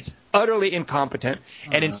it's utterly incompetent.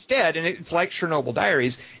 And instead, and it's like Chernobyl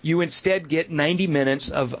Diaries, you instead get 90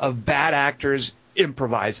 minutes of bad actors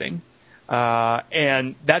improvising.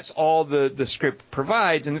 And that's all the script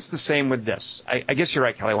provides, and it's the same with this. I guess you're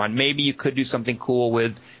right, Kelly Wand. Maybe you could do something cool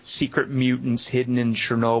with secret mutants hidden in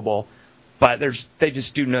Chernobyl, but they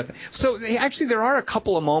just do nothing. So actually, there are a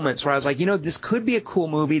couple of moments where I was like, this could be a cool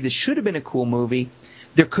movie. This should have been a cool movie.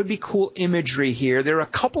 There could be cool imagery here. There are a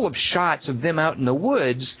couple of shots of them out in the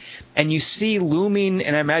woods, and you see looming,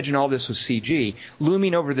 and I imagine all this was CG,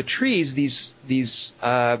 looming over the trees, these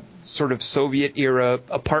sort of Soviet-era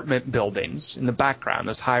apartment buildings in the background,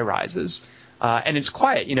 those high-rises. And it's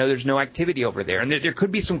quiet. There's no activity over there. And there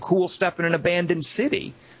could be some cool stuff in an abandoned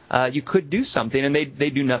city. You could do something, and they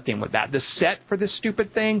do nothing with that. The set for this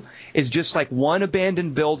stupid thing is just like one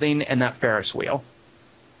abandoned building and that Ferris wheel.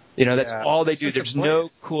 That's all they do. There's no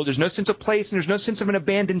sense of place, and there's no sense of an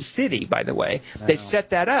abandoned city, by the way. No. They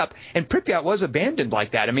set that up, and Pripyat was abandoned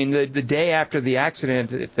like that. I mean, the day after the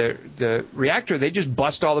accident at the reactor, they just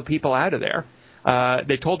bust all the people out of there.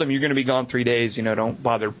 They told them, you're going to be gone 3 days, don't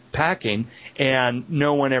bother packing, and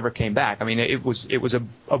no one ever came back. I mean, it was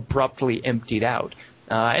abruptly emptied out.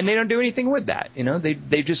 And they don't do anything with that.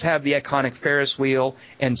 They just have the iconic Ferris wheel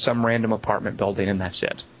and some random apartment building, and that's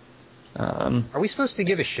it. Are we supposed to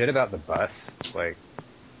give a shit about the bus? Like,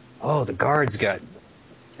 the guards got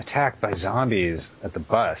attacked by zombies at the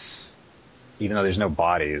bus, even though there's no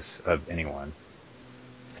bodies of anyone.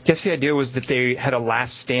 I guess the idea was that they had a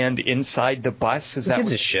last stand inside the bus. Who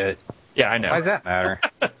gives a shit? Yeah, I know. Why does that matter?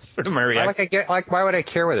 That's sort of my reaction. Why would I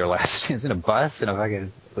care where their last stand's in a bus? And if I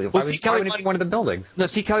could, why would it be one of the buildings? No,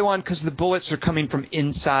 see, Kelly Wand, because the bullets are coming from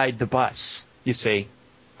inside the bus. You see.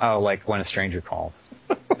 Oh, like when a stranger calls.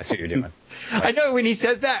 I see what you're doing. I know when he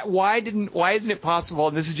says that, why isn't it possible,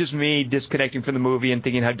 and this is just me disconnecting from the movie and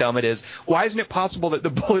thinking how dumb it is, why isn't it possible that the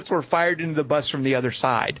bullets were fired into the bus from the other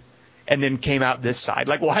side and then came out this side?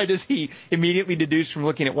 Like, why does he immediately deduce from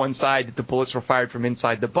looking at one side that the bullets were fired from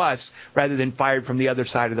inside the bus rather than fired from the other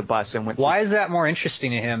side of the bus and went through? Why is that more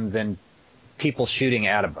interesting to him than people shooting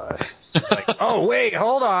at a bus? Like, oh, wait,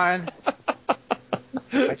 hold on.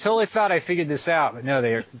 I totally thought I figured this out, but no,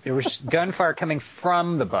 there was gunfire coming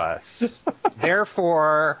from the bus.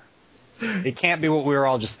 Therefore, it can't be what we were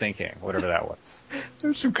all just thinking, whatever that was.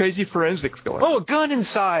 There's some crazy forensics going on. Oh, a gun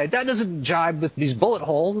inside! That doesn't jibe with these bullet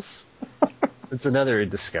holes. It's another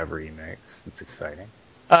discovery he makes. It's exciting.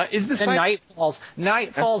 Is the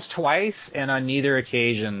night falls twice, and on neither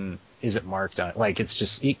occasion is it marked on it. Like, it's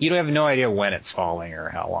just, you have no idea when it's falling or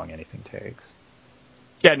how long anything takes.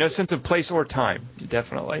 Yeah, no sense of place or time,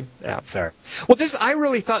 definitely. Yeah. Sorry. Well, I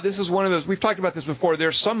really thought this was one of those, we've talked about this before,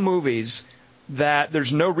 there's some movies that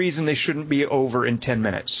there's no reason they shouldn't be over in 10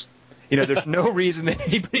 minutes. There's no reason that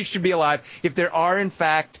anybody should be alive. If there are, in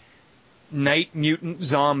fact, night mutant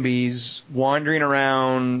zombies wandering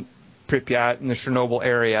around Pripyat in the Chernobyl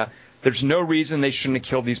area, there's no reason they shouldn't have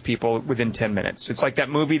killed these people within 10 minutes. It's like that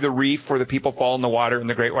movie, The Reef, where the people fall in the water and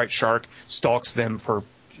the great white shark stalks them for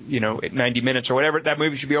 90 minutes or whatever. That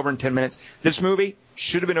movie should be over in 10 minutes. This movie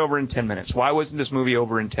should have been over in 10 minutes. Why wasn't this movie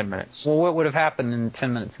over in 10 minutes? Well, what would have happened in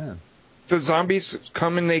 10 minutes in? The zombies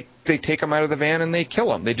come and they take them out of the van and they kill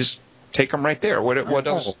them. They just take them right there. What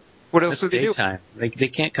else? What else do they do? They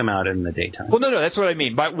can't come out in the daytime. Well, no, that's what I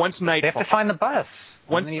mean. But once night falls, they have to find the bus.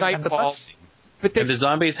 Once night falls, but the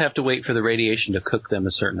zombies have to wait for the radiation to cook them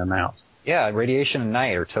a certain amount. Yeah, radiation and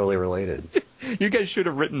night are totally related. You guys should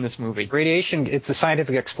have written this movie. Radiation, it's a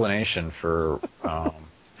scientific explanation for, what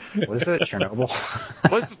is it, Chernobyl?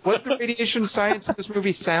 was the radiation science in this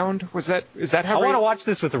movie sound? Is that how? I want to watch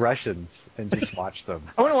this with the Russians and just watch them.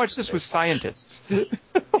 I want to watch this with scientists.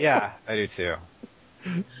 Yeah, I do too.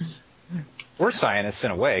 We're scientists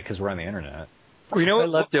in a way because we're on the internet. Well, I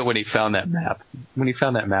loved it when he found that map.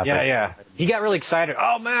 Yeah. He got really excited.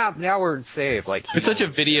 Oh, map! Now we're saved. Like, it's such a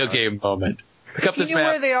video game moment. If he knew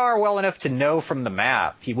where they are well enough to know from the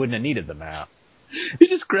map, he wouldn't have needed the map. He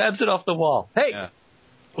just grabs it off the wall. Hey,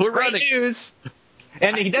 we're running. News.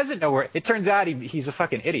 And he doesn't know where. It turns out he's a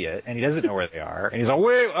fucking idiot, and he doesn't know where they are. And he's like,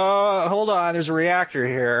 wait, hold on, there's a reactor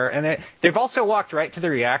here. And they've also walked right to the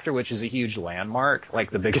reactor, which is a huge landmark,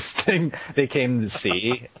 like the biggest thing they came to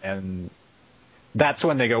see. And that's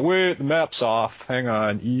when they go, wait, the map's off. Hang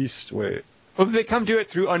on, east, wait. Well, they come to it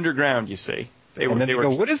through underground, you see. They go,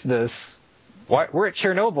 what is this? We're at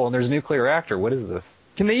Chernobyl, and there's a nuclear reactor. What is this?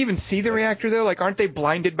 Can they even see the reactor, though? Like, aren't they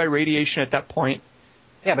blinded by radiation at that point?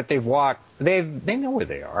 Yeah, but they've walked. They know where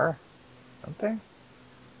they are, don't they?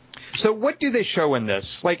 So what do they show in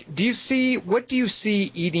this? Like, what do you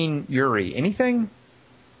see eating Yuri? Anything?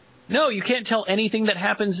 No, you can't tell anything that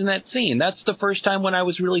happens in that scene. That's the first time when I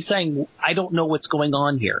was really saying, I don't know what's going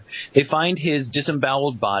on here. They find his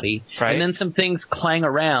disemboweled body, Right. and then some things clang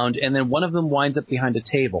around, and then one of them winds up behind a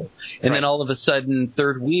table. And then all of a sudden,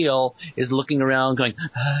 third wheel is looking around going,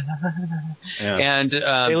 and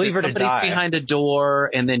They leave her to somebody's die. behind a door,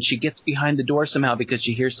 and then she gets behind the door somehow because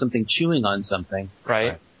she hears something chewing on something.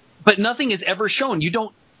 Right. But nothing is ever shown.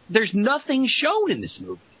 There's nothing shown in this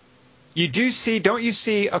movie. You don't you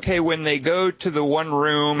see, okay, when they go to the one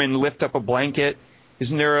room and lift up a blanket,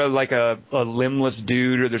 isn't there a limbless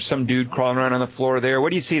dude, or there's some dude crawling around on the floor there? What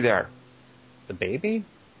do you see there? The baby?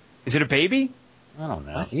 Is it a baby? I don't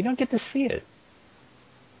know. You don't get to see it.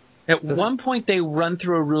 At one point, they run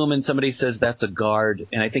through a room and somebody says that's a guard,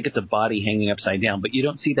 and I think it's a body hanging upside down, but you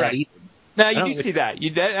don't see that Right. either. No, you do see that.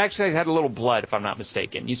 That actually had a little blood, if I'm not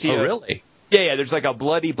mistaken. You see? Really? Yeah. There's like a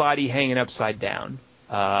bloody body hanging upside down.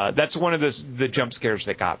 That's one of the jump scares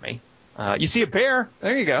that got me. You see a bear?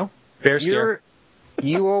 There you go. Bear scare.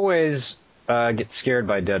 You always get scared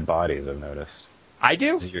by dead bodies, I've noticed. I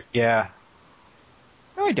do? Yeah.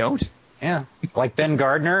 No, I don't. Yeah. Like Ben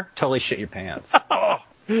Gardner, totally shit your pants.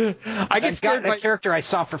 I get scared by the character I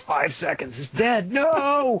saw for 5 seconds is dead.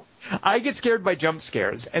 No! I get scared by jump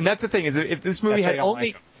scares, and that's the thing is if this movie That's why I don't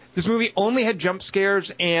like 'em. this movie only had jump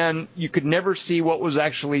scares, and you could never see what was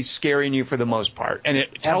actually scaring you for the most part, and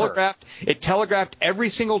it telegraphed every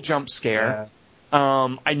single jump scare.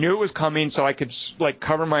 Yeah. I knew it was coming, so I could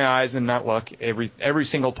cover my eyes and not look every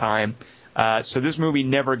single time. So this movie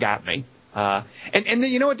never got me. And then,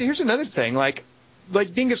 you know what? Here's another thing. Like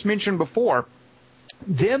Dingus mentioned before,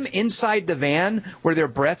 them inside the van where their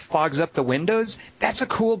breath fogs up the windows. That's a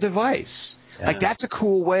cool device. Yeah. Like, that's a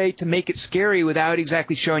cool way to make it scary without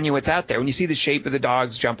exactly showing you what's out there. When you see the shape of the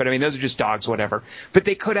dogs jumping, I mean, those are just dogs, whatever. But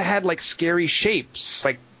they could have had, like, scary shapes,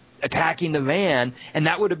 like attacking the van, and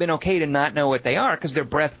that would have been okay to not know what they are because their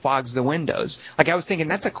breath fogs the windows. Like, I was thinking,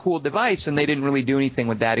 that's a cool device, and they didn't really do anything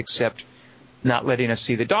with that except not letting us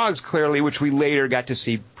see the dogs clearly, which we later got to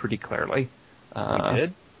see pretty clearly. You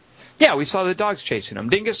did? Yeah, we saw the dogs chasing them.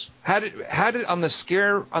 Dingus, how did on the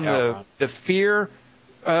scare, on the fear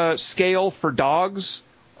scale for dogs,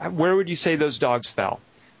 where would you say those dogs fell?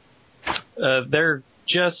 They're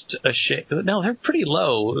just a shade. No, they're pretty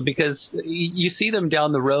low because you see them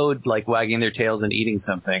down the road, like wagging their tails and eating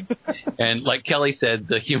something. And like Kelly said,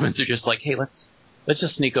 the humans are just like, hey, let's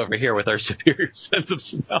just sneak over here with our superior sense of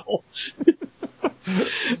smell.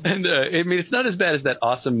 And I mean, it's not as bad as that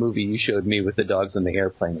awesome movie you showed me with the dogs on the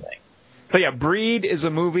airplane thing. So yeah, Breed is a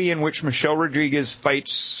movie in which Michelle Rodriguez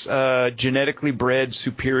fights genetically bred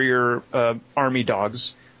superior army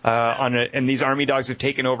dogs. And these army dogs have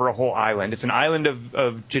taken over a whole island. It's an island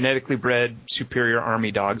of genetically bred superior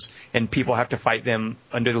army dogs, and people have to fight them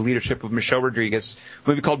under the leadership of Michelle Rodriguez. A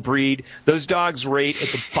movie called Breed. Those dogs rate at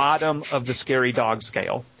the bottom of the scary dog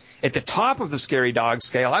scale. At the top of the scary dog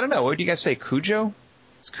scale, I don't know. What do you guys say, Cujo?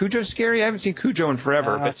 Is Cujo scary? I haven't seen Cujo in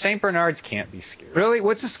forever. But St. Bernards can't be scary. really,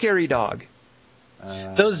 what's a scary dog?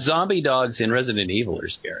 Those zombie dogs in Resident Evil are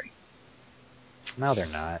scary. No, they're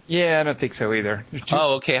not. Yeah, I don't think so either.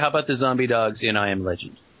 Oh, okay. How about the zombie dogs in I Am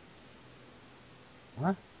Legend?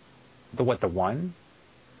 What? The one?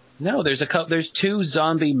 No, there's two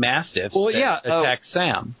zombie mastiffs that attack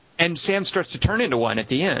Sam. And Sam starts to turn into one at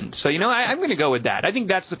the end. So, I'm going to go with that. I think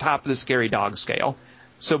that's the top of the scary dog scale.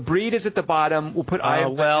 So Breed is at the bottom. We'll put I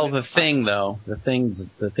Am Legend the Thing, though. The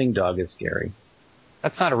Thing dog is scary.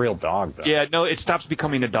 That's not a real dog, though. Yeah, no, it stops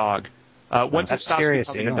becoming a dog. Once it that's stops scary as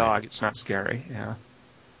becoming a alien. dog, it's not scary. Yeah.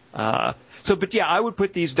 But I would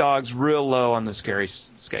put these dogs real low on the scary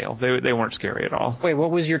scale. They weren't scary at all. Wait,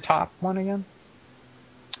 what was your top one again?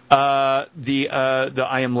 The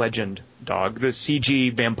I Am Legend dog, the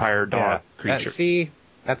CG vampire dog creature.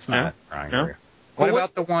 That's not wrong. No? What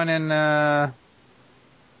about the one in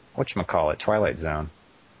whatchamacallit, Twilight Zone?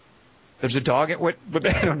 There's a dog at what?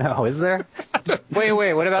 I don't know. Is there?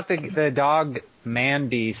 Wait. What about the dog man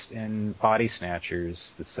beast in Body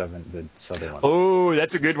Snatchers? The southern one. Oh,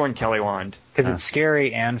 that's a good one, Kelly Wand. Because it's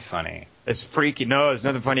scary and funny. It's freaky. No, there's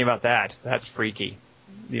nothing funny about that. That's freaky.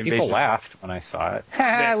 People laughed when I saw it.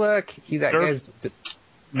 Ha! Look, that guy's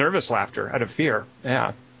nervous laughter out of fear.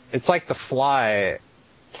 Yeah. It's like The Fly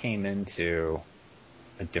came into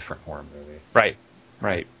a different horror movie.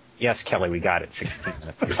 Right. Yes, Kelly, we got it. 16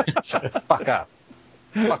 minutes. Shut the fuck up.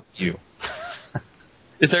 Fuck you.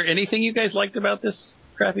 Is there anything you guys liked about this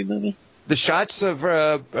crappy movie? The shots of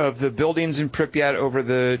the buildings in Pripyat over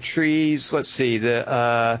the trees. Let's see. See,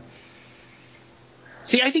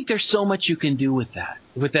 I think there's so much you can do with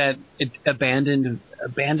that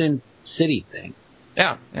abandoned city thing.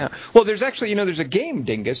 Yeah, yeah. Well, there's actually, there's a game,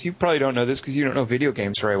 Dingus. You probably don't know this because you don't know video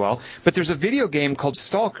games very well. But there's a video game called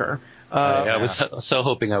Stalker. I was so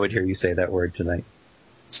hoping I would hear you say that word tonight.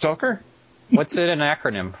 Stalker? What's it an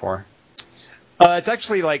acronym for? It's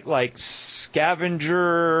actually like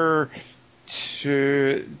scavenger,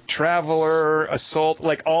 traveler, assault.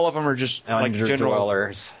 Like all of them are just like general.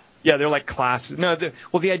 Underdwellers. Yeah, they're like classes. No,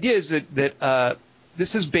 the idea is that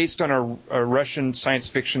this is based on a Russian science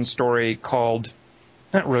fiction story called,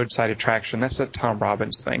 not Roadside Attraction. That's a Tom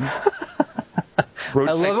Robbins thing. I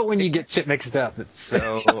love it when you get shit mixed up. It's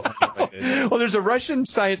so unrelated. Well, there's a Russian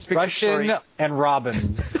science fiction story. Russian and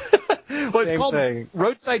Robbins. Well, it's Same called thing.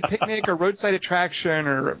 Roadside Picnic or Roadside Attraction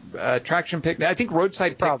or Attraction Picnic. I think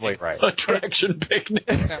Roadside Probably Picnic. right. Attraction picnic.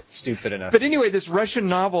 Stupid enough. But anyway, this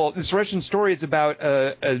Russian story is about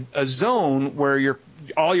a zone where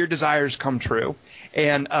all your desires come true.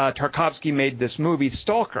 And Tarkovsky made this movie,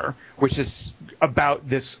 Stalker, which is about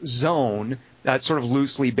this zone that's sort of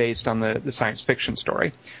loosely based on the science fiction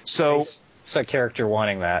story. So it's a character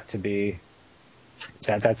wanting that to be...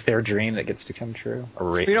 That's their dream that gets to come true.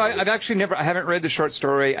 I've actually I haven't read the short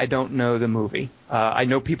story. I don't know the movie. I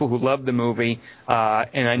know people who love the movie,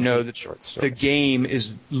 and I know that the game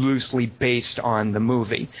is loosely based on the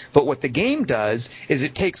movie. But what the game does is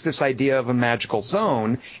it takes this idea of a magical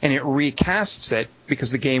zone and it recasts it, because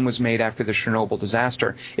the game was made after the Chernobyl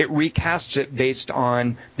disaster. It recasts it based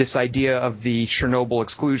on this idea of the Chernobyl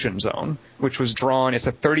exclusion zone, which was drawn. It's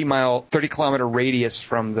a 30-kilometer radius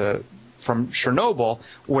from Chernobyl,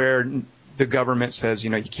 where the government says,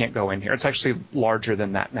 you can't go in here. It's actually larger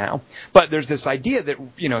than that now. But there's this idea that,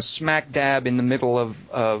 smack dab in the middle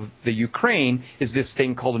of the Ukraine is this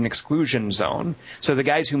thing called an exclusion zone. So the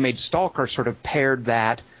guys who made Stalker sort of paired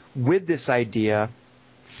that with this idea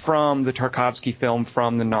from the Tarkovsky film,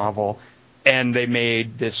 from the novel, and they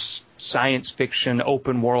made this science fiction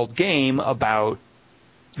open world game about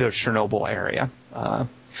the Chernobyl area.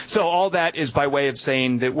 So all that is by way of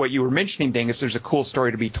saying that what you were mentioning, Dingus, there's a cool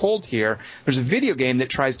story to be told here. There's a video game that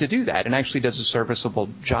tries to do that and actually does a serviceable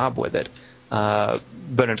job with it. But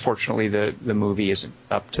unfortunately, the movie isn't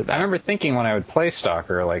up to that. I remember thinking when I would play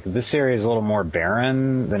Stalker, like, this area is a little more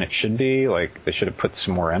barren than it should be. Like, they should have put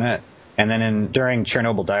some more in it. And then during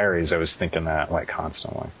Chernobyl Diaries, I was thinking that, like,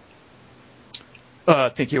 constantly.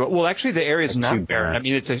 Thank you. Well, actually, the area is Like, not too barren. barren. I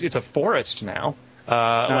mean, it's a forest now. No,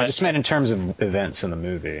 I just meant in terms of events in the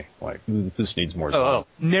movie. Like, this needs more zone.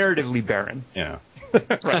 Narratively barren. Yeah.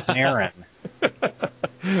 Right. Aaron.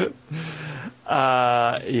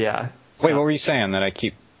 Yeah. Wait, what were you saying that I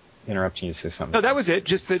keep interrupting you to say something? No, that was it.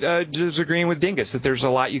 Just that, just agreeing with Dingus that there's a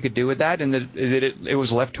lot you could do with that, and that it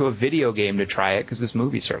was left to a video game to try it, because this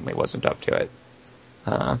movie certainly wasn't up to it.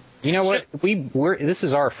 You know what? This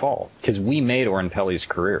is our fault, because we made Oren Peli's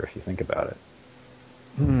career, if you think about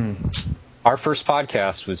it. Our first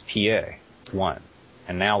podcast was PA1,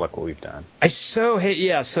 and now look what we've done. So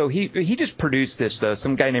he just produced this, though.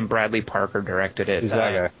 Some guy named Bradley Parker directed it. Who's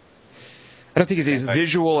that guy? I don't think he's a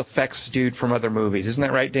visual effects dude from other movies. Isn't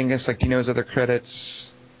that right, Dingus? Like, do you know his other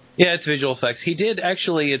credits? Yeah, it's visual effects. He did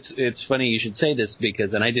actually. It's funny you should say this,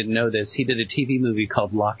 because, and I didn't know this, he did a TV movie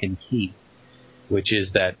called Lock and Key, which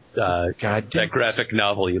is that graphic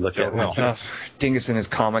novel you look at. Dingus and his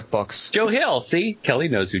comic books. Joe Hill. See, Kelly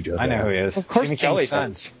knows who Joe Hill is. I know who he is. Of course, Stephen Kelly King's son.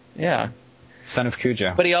 does. Yeah. Son of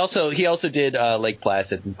Cujo. But he also did Lake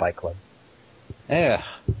Placid and Fight Club. Yeah.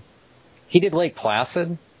 He did Lake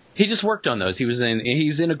Placid? He just worked on those. He was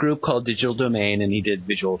in a group called Digital Domain, and he did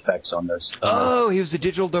visual effects on those. He was the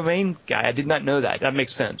Digital Domain guy. I did not know that. That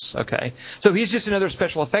makes sense. Okay. So he's just another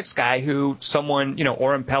special effects guy who someone,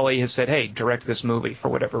 Oren Peli has said, hey, direct this movie for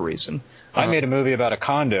whatever reason. I made a movie about a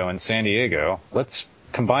condo in San Diego. Let's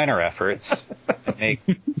combine our efforts and make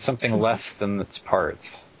something less than its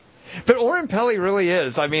parts. But Oren Peli really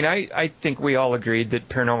is. I mean, I think we all agreed that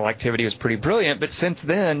Paranormal Activity was pretty brilliant. But since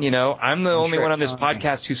then, I'm the only one on this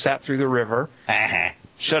podcast who sat through the river.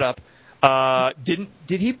 Shut up. Did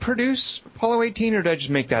he produce Apollo 18, or did I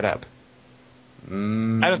just make that up? I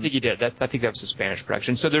don't think he did. I think that was a Spanish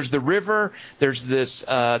production. So there's the river. There's this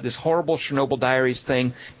horrible Chernobyl Diaries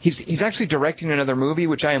thing. He's actually directing another movie,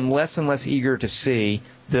 which I am less and less eager to see.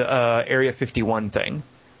 The Area 51 thing.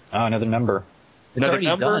 Oh, another number. It's already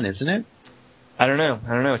done, isn't it? I don't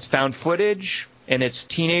know. It's found footage, and it's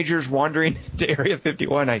teenagers wandering to Area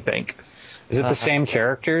 51, I think. Is it the same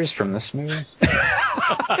characters from this movie?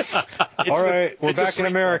 All right, we're back in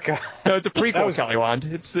America. No, it's a prequel,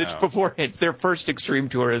 Kellywand. It's before. It's their first extreme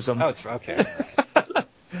tourism. Oh, it's okay.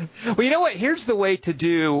 Well, you know what? Here's the way to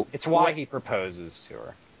do... It's why he proposes to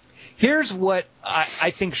her. Here's what I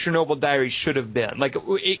think Chernobyl Diaries should have been. Like,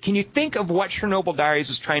 can you think of what Chernobyl Diaries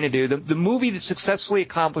was trying to do? The movie that successfully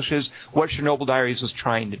accomplishes what Chernobyl Diaries was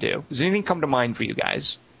trying to do. Does anything come to mind for you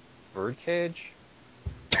guys? Birdcage?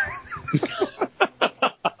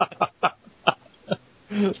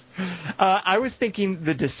 I was thinking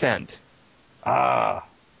The Descent. Ah.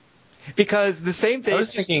 Because the same thing. I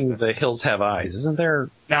was thinking The Hills Have Eyes. Isn't there?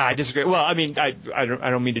 Nah, I disagree. Well, I mean, I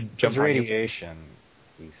don't mean to jump on you. Radiation.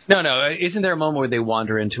 No. Isn't there a moment where they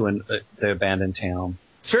wander into the abandoned town?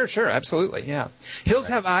 Sure, absolutely, yeah. Hills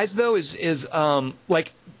Have Eyes, though, is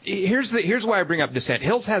like here's why I bring up Descent.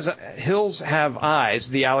 Hills Have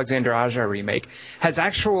Eyes, the Alexander Aja remake, has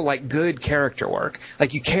actual like good character work.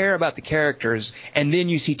 Like you care about the characters, and then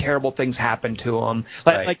you see terrible things happen to them.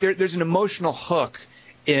 Like there's an emotional hook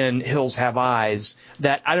in Hills Have Eyes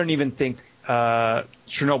that I don't even think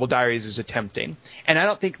Chernobyl Diaries is attempting. And I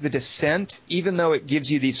don't think The Descent, even though it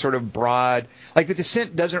gives you these sort of broad, like The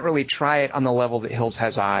Descent doesn't really try it on the level that Hills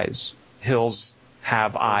Have Eyes Well,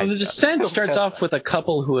 The Descent starts off with a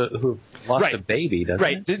couple who lost a baby, doesn't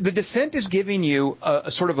it? Right. The Descent is giving you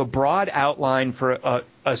a sort of a broad outline for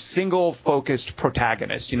a single focused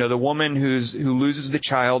protagonist. You know, the woman who loses the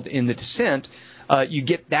child in The Descent. You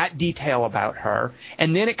get that detail about her,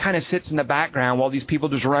 and then it kind of sits in the background while these people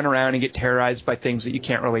just run around and get terrorized by things that you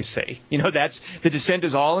can't really see. You know, The Descent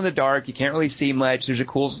is all in the dark. You can't really see much. There's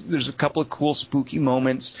a couple of cool spooky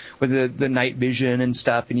moments with the night vision and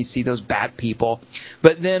stuff, and you see those bat people.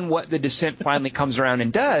 But then what The Descent finally comes around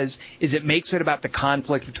and does is it makes it about the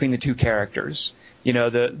conflict between the two characters. You know,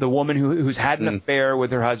 the woman who's had an affair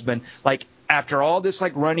with her husband, like. After all this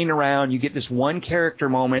like running around, you get this one character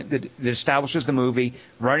moment that establishes the movie,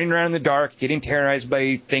 running around in the dark, getting terrorized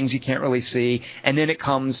by things you can't really see, and then it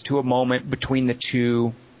comes to a moment between the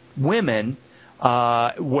two women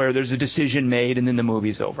where there's a decision made, and then the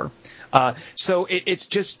movie's over. So it's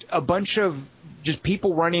just a bunch of just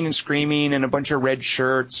people running and screaming and a bunch of red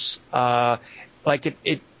shirts.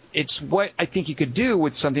 It's what I think you could do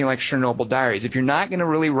with something like Chernobyl Diaries. If you're not going to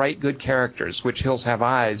really write good characters, which Hills Have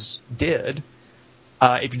Eyes did,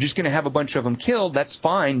 if you're just going to have a bunch of them killed, that's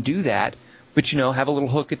fine, do that. But, you know, have a little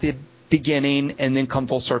hook at the beginning and then come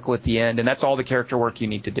full circle at the end, and that's all the character work you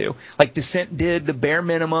need to do. Like Descent did the bare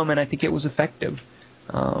minimum, and I think it was effective.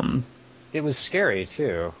 It was scary,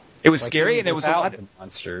 too. It was scary, and it was a lot of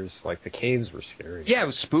monsters. Like, the caves were scary. Yeah, it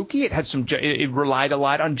was spooky. It had it relied a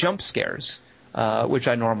lot on jump scares. Which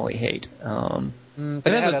I normally hate. It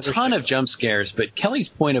has a ton of jump scares, but Kelly's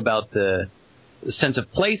point about the sense of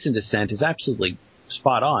place in Descent is absolutely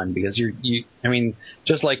spot on, because I mean,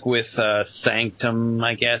 just like with Sanctum,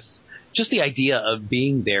 I guess, just the idea of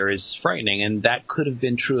being there is frightening, and that could have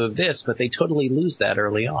been true of this, but they totally lose that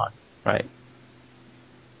early on. Right.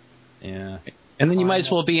 Yeah. And then you might as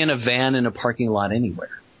well be in a van in a parking lot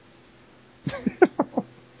anywhere.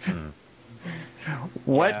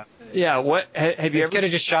 What? Yeah. Yeah, what have you ever? Could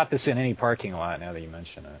have just shot this in any parking lot. Now that you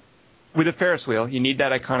mention it, with a Ferris wheel, you need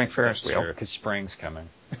that iconic Ferris wheel. Because spring's coming.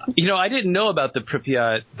 You know, I didn't know about the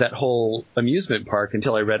Pripyat, that whole amusement park,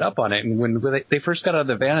 until I read up on it. And when they first got out of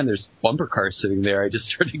the van and there's bumper cars sitting there, I just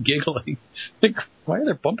started giggling. Like, why are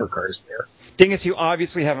there bumper cars there? Dingus, you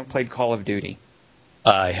obviously haven't played Call of Duty.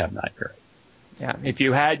 I have not heard. Yeah, if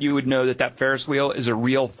you had, you would know that Ferris wheel is a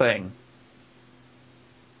real thing.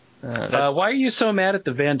 Why are you so mad at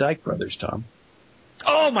the Van Dyke brothers, Tom?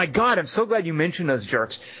 Oh my God! I'm so glad you mentioned those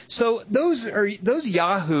jerks. So those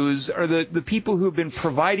yahoos are the people who've been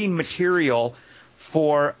providing material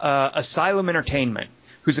for Asylum Entertainment,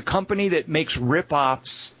 who's a company that makes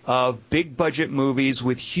rip-offs of big budget movies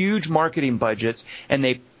with huge marketing budgets, and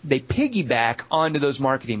they piggyback onto those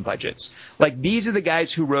marketing budgets. Like, these are the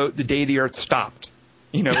guys who wrote The Day the Earth Stopped.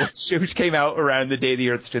 You know, which came out around the day the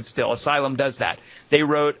Earth stood still. Asylum does that. They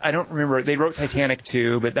wrote Titanic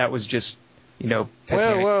 2, but that was just, you know,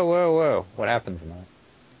 Titanic. Whoa. What happens in that?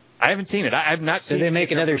 I haven't seen it. I've not seen it. Did they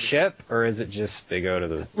make another ship, or is it just they go to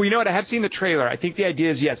the... Well, you know what? I have seen the trailer. I think the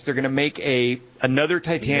idea is, yes, they're going to make another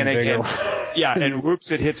Titanic, and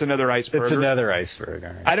whoops, it hits another iceberg. It's another iceberg.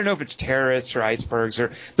 All right. I don't know if it's terrorists or icebergs,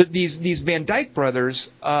 but these Van Dyke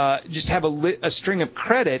brothers just have a string of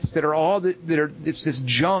credits that are all it's this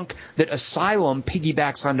junk that Asylum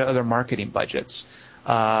piggybacks onto other marketing budgets.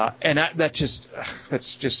 And that's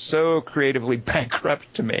just so creatively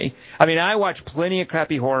bankrupt to me. I mean, I watch plenty of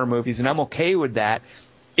crappy horror movies, and I'm okay with that.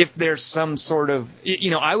 If there's some sort of, you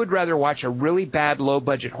know, I would rather watch a really bad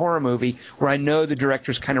low-budget horror movie where I know the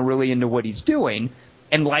director's kind of really into what he's doing,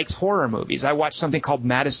 and likes horror movies. I watched something called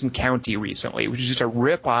Madison County recently, which is just a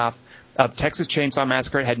rip-off of Texas Chainsaw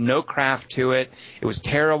Massacre. It had no craft to it. It was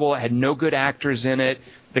terrible. It had no good actors in it.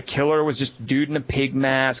 The killer was just a dude in a pig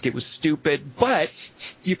mask. It was stupid.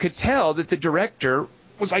 But you could tell that the director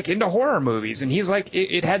was like into horror movies. And he's like,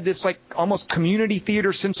 it had this like almost community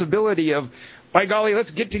theater sensibility of, by golly,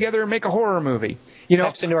 let's get together and make a horror movie. You know,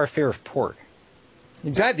 Taps into our fear of pork.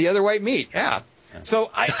 exactly, the other white meat, yeah.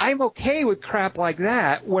 So I'm okay with crap like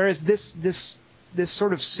that, whereas this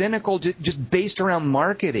sort of cynical, just based around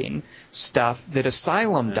marketing stuff that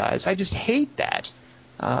Asylum does, I just hate that.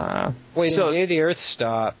 Wait, so, the day the Earth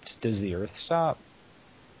stopped, does the Earth stop?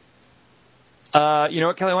 you know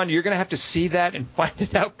what, Kelly Wand, you're going to have to see that and find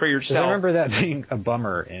it out for Because yourself. I remember that being a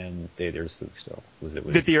bummer in Day the Earth Stood Still.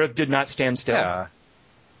 That the Earth did not stand still. Yeah.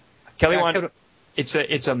 Kelly Yeah, Wand,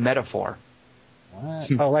 it's a metaphor.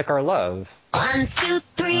 What? Oh, like our love. 1, 2,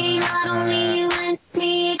 3, not only you and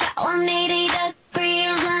me, got 180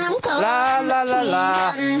 degrees and I'm cold. La, la, la,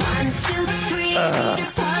 la. 1, 2, 3, need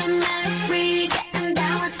a partner free, getting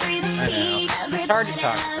down with 3 feet. It's hard to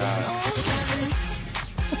talk about.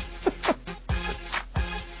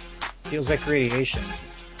 Feels like radiation.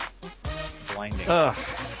 Blinding.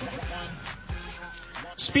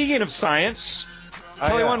 Speaking of science,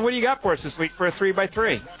 Kelly Wand, what do you got for us this week for a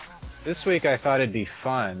 3x3? This week I thought it'd be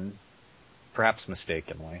fun, perhaps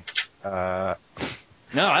mistakenly. No,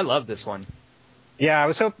 I love this one. Yeah, I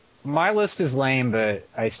was hoping. My list is lame, but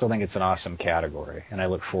I still think it's an awesome category, and I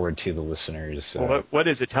look forward to the listeners. What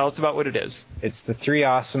is it? Tell us about what it is. It's the 3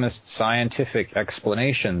 awesomest scientific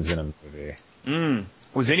explanations in a movie.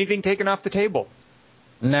 Was anything taken off the table?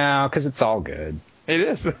 No, because it's all good, It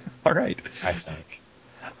is. All right. I think.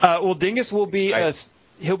 Well, Dingus will be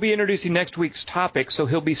he'll be introducing next week's topic, so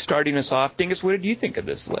he'll be starting us off. Dingus, what did you think of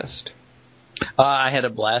this list? I had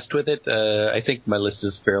a blast with it. I think my list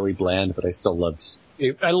is fairly bland, but I still loved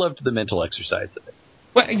the mental exercise of it.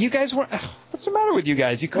 Well, you guys were. What's the matter with you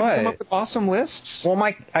guys? You couldn't What? come up with awesome lists? Well,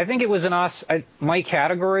 I think it was an awesome. My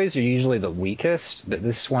categories are usually the weakest, but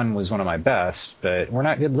this one was one of my best. But we're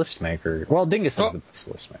not good list makers. Well, Dingus is the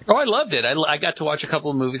best list maker. Oh, I loved it. I got to watch a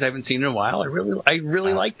couple of movies I haven't seen in a while. I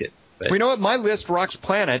really liked it. But Well, you know what? My list rocks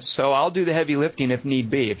planets, so I'll do the heavy lifting if need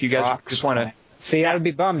be. If you guys just want to. See, I would be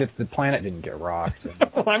bummed if the planet didn't get rocked.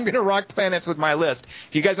 Well, I'm going to rock planets with my list.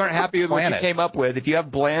 If you guys aren't happy with what you Planets. came up with, if you have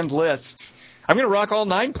bland lists, I'm going to rock all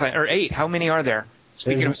 9 planets or 8. How many are there?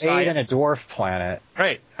 Speaking There's of an 8 science, and a dwarf planet.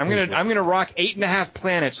 right? I'm gonna rock 8.5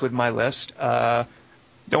 planets with my list. Don't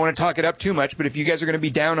want to talk it up too much, but if you guys are going to be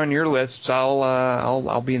down on your lists,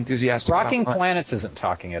 I'll be enthusiastic. Rocking about mine. planets isn't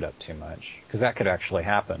talking it up too much, because that could actually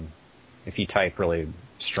happen if you type really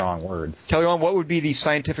strong words. Kelly, what would be the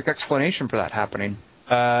scientific explanation for that happening?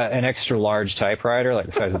 An extra large typewriter, like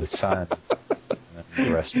the size of the sun. And then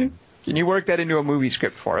the rest of them. Can you work that into a movie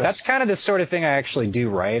script for us? That's kind of the sort of thing I actually do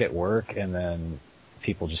right at work, and then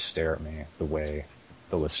people just stare at me the way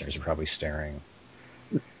the listeners are probably staring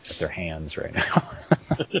at their hands right now.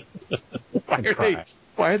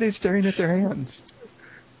 Why are they staring at their hands?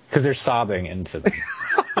 Because they're sobbing into them.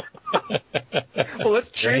 Well, let's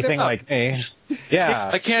cheer Anything them up. like me. Yeah.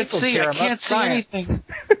 I can't This'll see. cheer I 'em up. can't see Science. anything.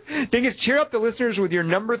 Dingus, cheer up the listeners with your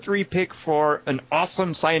number 3 pick for an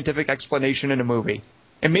awesome scientific explanation in a movie.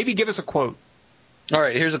 And maybe give us a quote. All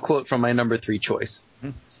right, here's a quote from my number 3 choice.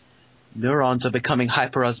 Neurons are becoming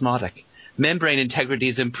hyperosmotic. Membrane integrity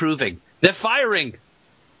is improving. They're firing.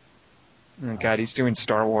 Oh, God, he's doing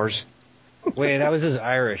Star Wars. Wait, that was his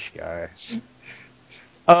Irish guy.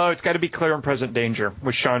 Oh, it's got to be Clear and Present Danger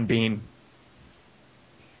with Sean Bean.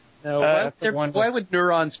 No, why would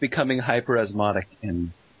neurons becoming hyperosmotic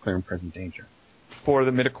in Clear and Present Danger? For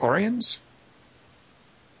the midichlorians?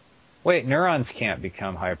 Wait, neurons can't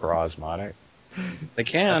become hyperosmotic. They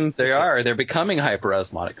can. They are. They're becoming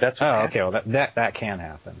hyperosmotic. That's what Oh, okay. Well, that can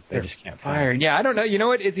happen. They just can't find Fired. Yeah, I don't know. You know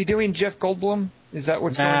what? Is he doing Jeff Goldblum? Is that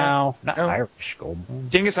what's going on? No, not No. Irish Goldblum.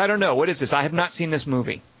 Dingus, I don't know. What is this? I have not seen this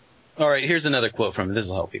movie. All right, here's another quote from it. This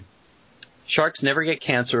will help you. Sharks never get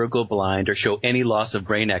cancer or go blind or show any loss of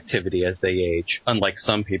brain activity as they age, unlike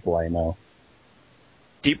some people I know.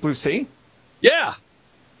 Deep Blue Sea? Yeah!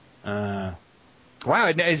 Wow,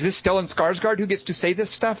 is this Stellan Skarsgård who gets to say this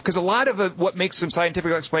stuff? Because a lot of what makes some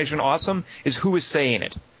scientific explanation awesome is who is saying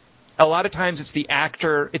it. A lot of times it's the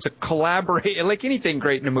actor. It's a collaboration, like anything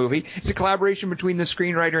great in a movie. It's a collaboration between the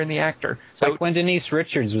screenwriter and the actor. So, Like when Denise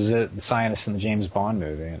Richards was the scientist in the James Bond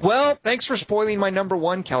movie. well, thanks for spoiling my number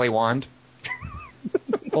 1, Kelly Wand.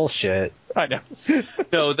 Bullshit. I know.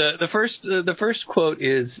 No, the first quote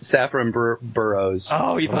is Saffron Burrows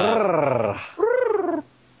Oh, you Brrr.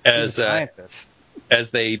 He's a as scientist. as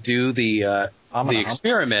they do the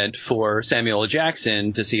experiment for Samuel L.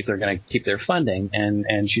 Jackson to see if they're going to keep their funding,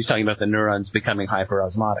 and she's talking about the neurons becoming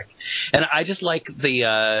hyperosmotic. And I just like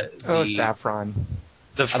the Saffron.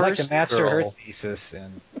 The I'd like to first master her girl, thesis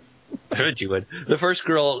in. I heard you would. The first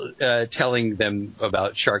girl telling them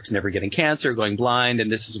about sharks never getting cancer, going blind,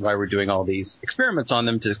 and this is why we're doing all these experiments on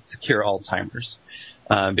them to cure Alzheimer's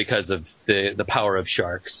because of the power of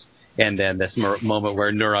sharks. And then this moment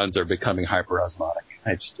where neurons are becoming hyperosmotic.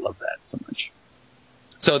 I just love that so much.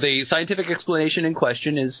 So the scientific explanation in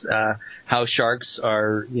question is how sharks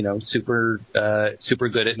are, super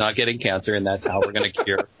good at not getting cancer, and that's how we're going to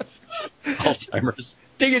cure Alzheimer's.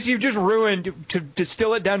 Thing is, you've just ruined, to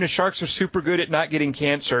distill it down to sharks are super good at not getting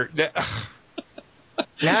cancer. Now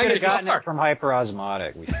We could have gotten it from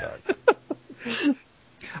hyperosmotic. We suck.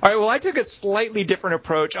 All right, well, I took a slightly different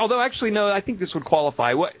approach, although actually, no, I think this would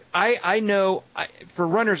qualify. What I know, for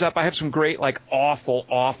runners-up, I have some great,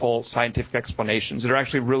 awful scientific explanations that are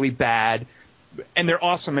actually really bad, and they're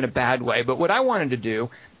awesome in a bad way. But what I wanted to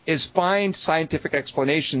do is find scientific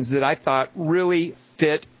explanations that I thought really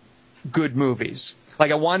fit good movies. I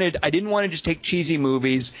didn't want to just take cheesy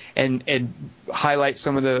movies and highlight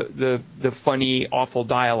some of the funny, awful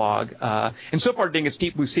dialogue. And so far, Dingus,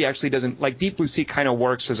 Deep Blue Sea actually doesn't, Deep Blue Sea kind of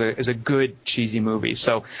works as a good cheesy movie.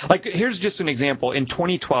 So, here's just an example. In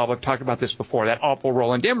 2012, I've talked about this before, that awful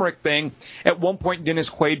Roland Emmerich thing. At one point, Dennis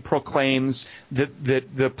Quaid proclaims that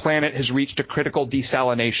the planet has reached a critical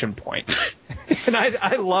desalination point. And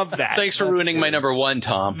I love that. Thanks for ruining my number one,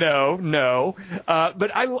 Tom. No.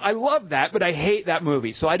 But I love that, but I hate that movie.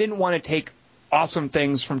 So I didn't want to take awesome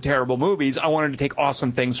things from terrible movies. I wanted to take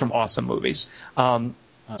awesome things from awesome movies.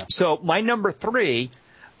 So my number 3,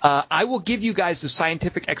 I will give you guys the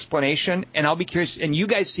scientific explanation, and I'll be curious, and you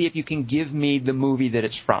guys see if you can give me the movie that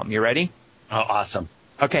it's from. You ready? Oh, awesome.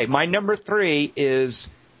 Okay, my number 3 is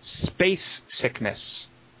Space Sickness.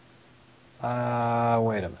 Wait a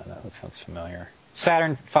minute. That sounds familiar.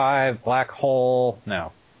 Saturn V, Black Hole.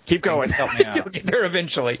 No. Keep going. Help me out. You'll get there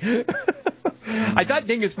eventually. I thought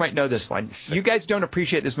Dingus might know this one. You guys don't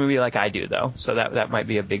appreciate this movie like I do, though, so that might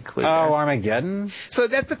be a big clue. Oh, Armageddon? So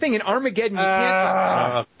that's the thing. In Armageddon, you can't just...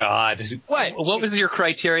 Oh, God. What? What was your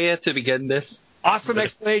criteria to begin this? Awesome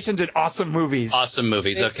explanations and awesome movies. Awesome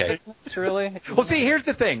movies, okay. Really? Well, see, here's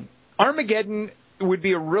the thing. Armageddon would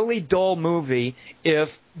be a really dull movie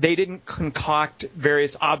if they didn't concoct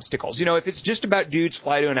various obstacles. If it's just about dudes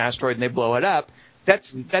fly to an asteroid and they blow it up,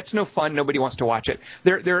 that's no fun. Nobody wants to watch it.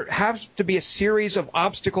 There has to be a series of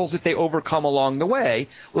obstacles that they overcome along the way,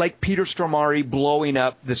 like Peter Stormare blowing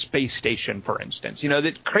up the space station, for instance.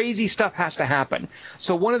 That crazy stuff has to happen.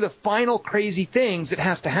 So one of the final crazy things that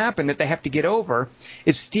has to happen that they have to get over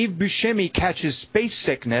is Steve Buscemi catches space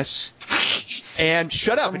sickness. And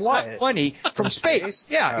shut up! It's not funny. From space,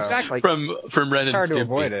 yeah, exactly. From Ren and It's hard to Stimpy.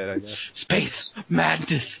 avoid it, I guess. Space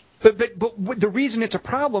madness. But the reason it's a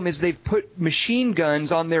problem is they've put machine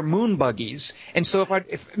guns on their moon buggies, and so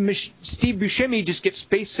if Steve Buscemi just gets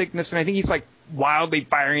space sickness, and I think he's wildly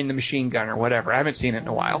firing the machine gun or whatever. I haven't seen it in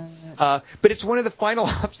a while, but it's one of the final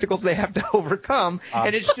obstacles they have to overcome,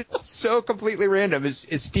 and it's just so completely random. Is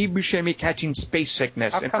Steve Buscemi catching space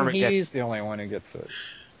sickness? How come he's the only one who gets it?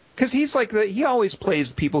 Because he's he always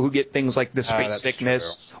plays people who get things like the space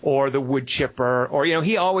sickness or the wood chipper, or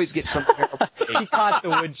he always gets something. He caught the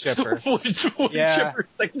wood chipper. Wood chipper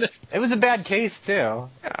sickness. It was a bad case too.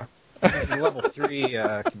 Yeah. It was level 3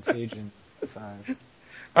 contagion size.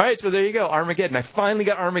 All right, so there you go, Armageddon. I finally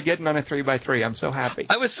got Armageddon on a 3x3. I'm so happy.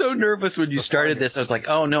 I was so nervous when you started this. I was like,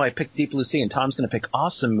 oh no, I picked Deep Blue Sea, and Tom's going to pick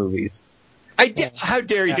awesome movies. I did. How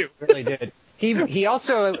dare you? Really did. He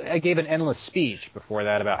also gave an endless speech before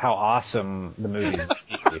that about how awesome the movie would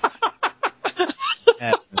be.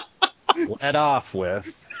 And led off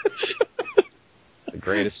with the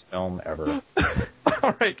greatest film ever.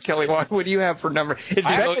 All right, Kelly, what do you have for number? He's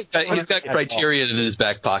got Criterion in his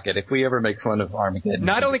back pocket. If we ever make fun of Armageddon.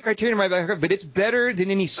 Not only Criterion in my back pocket, but it's better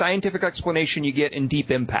than any scientific explanation you get in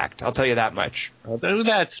Deep Impact. I'll tell you that much. Oh,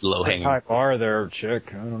 that's low-hanging. High bar there,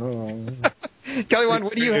 chick. I don't know. Kelly,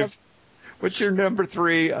 what do you have? What's your number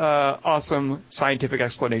 3 awesome scientific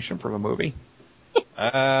explanation from a movie?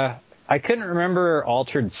 I couldn't remember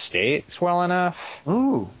Altered States well enough.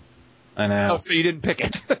 Ooh. I know. Oh, so you didn't pick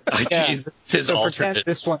it. Yeah. So pretend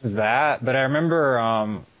this one's that, but I remember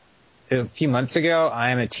a few months ago, I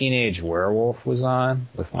Am a Teenage Werewolf was on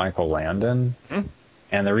with Michael Landon. Mm-hmm.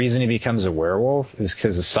 And the reason he becomes a werewolf is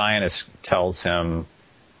because a scientist tells him,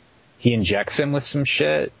 he injects him with some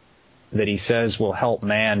shit that he says will help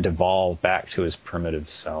man devolve back to his primitive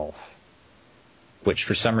self, which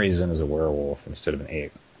for some reason is a werewolf instead of an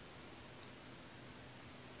ape.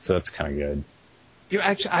 So that's kind of good.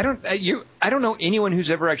 I don't know anyone who's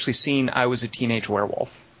ever actually seen I Was a Teenage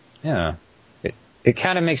Werewolf. Yeah. It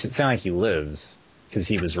kind of makes it sound like he lives because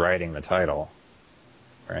he was writing the title,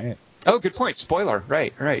 right? Oh, good point. Spoiler.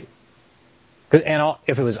 Right.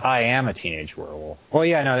 If it was I Am a Teenage Werewolf. Well,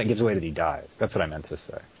 yeah, no, that gives away that he dies. That's what I meant to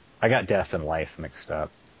say. I got death and life mixed up.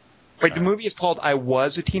 Wait, the movie is called I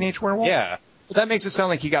Was a Teenage Werewolf? Yeah. Well, that makes it sound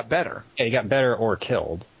like he got better. Yeah, he got better or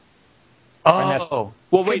killed. Oh.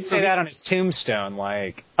 Well, wait. Say that on his tombstone,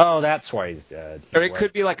 like, oh, that's why he's dead. Or it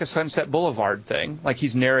could be like a Sunset Boulevard thing, like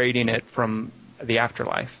he's narrating it from the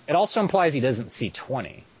afterlife. It also implies he doesn't see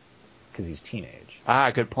 20 because he's teenage. Ah,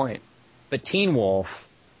 good point. But Teen Wolf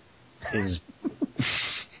is...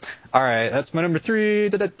 All right, that's my number 3.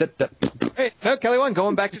 Hey, no, Kelly Wand,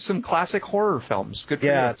 going back to some classic horror films. Good for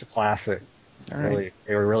you. Yeah, it's a classic. All right.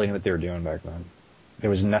 They really knew what they were doing back then. There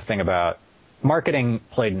was nothing about... Marketing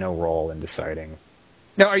played no role in deciding.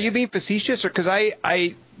 Now, are you being facetious? Or because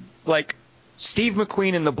I like Steve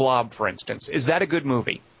McQueen in The Blob, for instance. Is that a good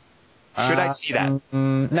movie? Should I see that?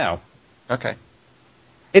 No. Okay.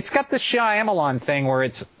 It's got the Shyamalan thing where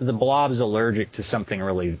the Blob's allergic to something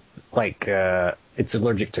really, like, it's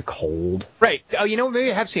allergic to cold. Right. Oh,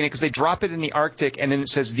 maybe I have seen it because they drop it in the Arctic and then it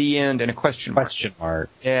says the end and a question mark.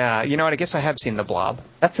 Yeah, you know what? I guess I have seen The Blob.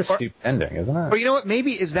 That's a stupid ending, isn't it? Or you know what?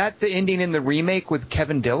 Maybe is that the ending in the remake with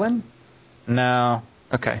Kevin Dillon? No.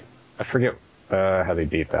 Okay. I forget how they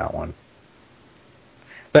beat that one.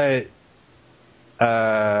 But,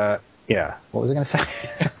 yeah. What was I going to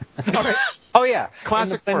say? Oh, yeah.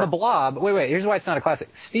 Classic in the Blob. Wait. Here's why it's not a classic.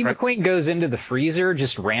 Steve McQueen goes into the freezer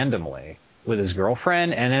just randomly with his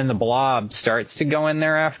girlfriend, and then the Blob starts to go in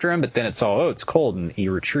there after him, but then it's all, it's cold, and it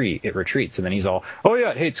retreats, and then he's all, oh,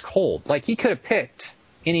 yeah, hey, it's cold. Like, he could have picked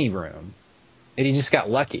any room, and he just got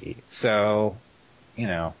lucky. So,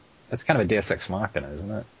 that's kind of a Deus Ex Machina, isn't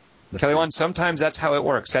it? Kelly Wand, sometimes that's how it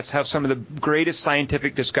works. That's how some of the greatest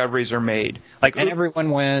scientific discoveries are made. And everyone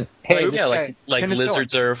went, hey, like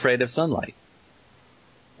lizards are afraid of sunlight.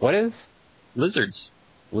 What is? Lizards.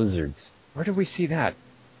 Where did we see that?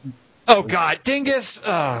 Oh, God. Dingus.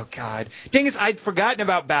 Oh, God. Dingus, I'd forgotten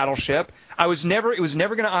about Battleship. It was never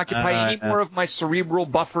going to occupy any more of my cerebral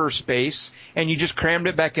buffer space, and you just crammed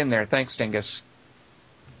it back in there. Thanks, Dingus.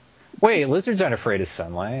 Wait, lizards aren't afraid of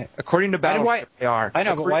sunlight. According to Battleship, they are. I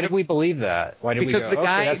know, but why did we believe that? Why did because we go,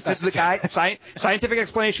 the guy, scientific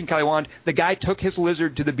explanation, Kelly Wand, the guy took his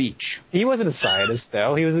lizard to the beach. He wasn't a scientist,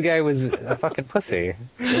 though. He was a guy who was a fucking pussy.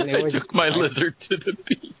 I took my lizard to the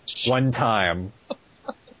beach. One time.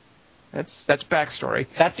 That's backstory.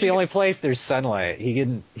 That's the only place there's sunlight. He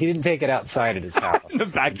didn't take it outside of his house. In the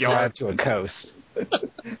backyard. Drive to a coast.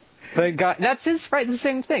 But God, that's right. The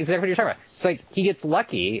same thing. Exactly what you're talking about. It's like he gets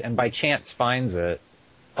lucky and by chance finds it.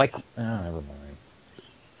 Like, never mind.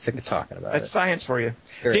 Sick of talking about That's it. science for you.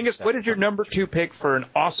 Very Dingus, what is your number 2 pick for an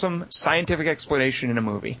awesome scientific explanation in a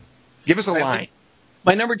movie? Give us a line.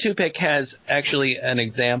 My number 2 pick has actually an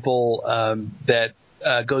example that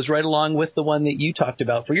goes right along with the one that you talked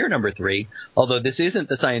about for your number 3. Although this isn't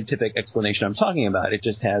the scientific explanation I'm talking about, it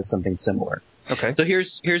just has something similar. Okay. So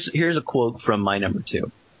here's a quote from my number 2.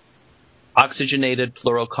 Oxygenated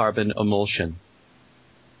fluorocarbon emulsion.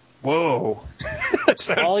 Whoa.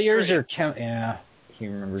 All yours are yeah. He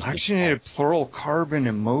remembers. Oxygenated fluorocarbon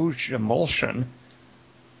emulsion.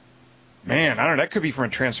 Man, I don't know. That could be from a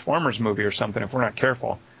Transformers movie or something if we're not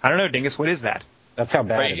careful. I don't know, Dingus. What is that? That's how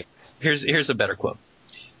bad it is. Here's a better quote.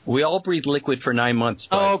 We all breathe liquid for 9 months.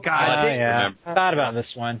 Oh, God. Yeah. I thought about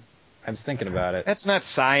this one. I was thinking about it. That's not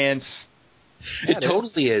science. It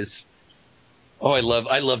totally is. Oh, I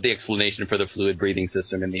love the explanation for the fluid breathing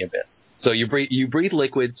system in the Abyss. So you breathe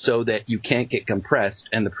liquid so that you can't get compressed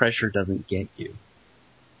and the pressure doesn't get you.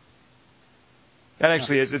 That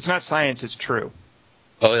actually is. It's not science. It's true.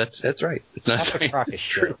 Oh, that's right. It's not That's science. a crock of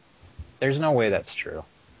shit. There's no way that's true.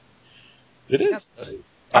 It is.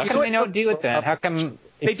 How come they don't do it then? How come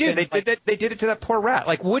they did? They did it to that poor rat.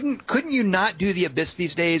 Like, couldn't you not do the Abyss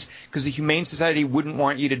these days because the Humane Society wouldn't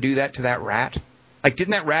want you to do that to that rat? Like,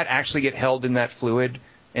 didn't that rat actually get held in that fluid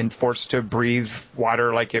and forced to breathe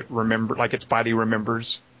water like its body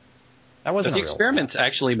remembers? That wasn't the experiment's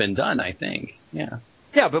actually been done, I think. Yeah.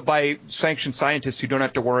 Yeah, but by sanctioned scientists who don't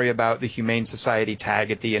have to worry about the Humane Society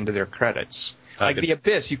tag at the end of their credits. Like the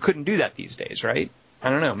Abyss, you couldn't do that these days, right?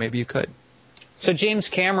 I don't know. Maybe you could. So James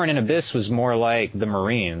Cameron in Abyss was more like the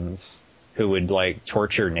Marines who would like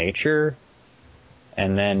torture nature,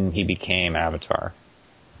 and then he became Avatar.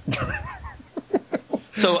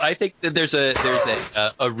 So I think that there's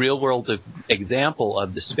a real world example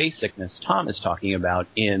of the space sickness Tom is talking about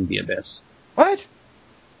in the Abyss. What?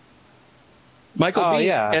 Michael Oh, Biehn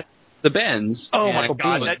yeah. gets the bends. Oh and my Michael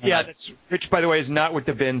God! Biehn. That's which, by the way, is not what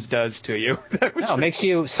the bends does to you. That was No, it makes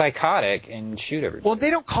you psychotic and shoot everybody. Well, they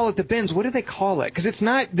don't call it the bends. What do they call it? Because it's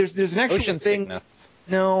not. There's an actual Motion thing. sickness.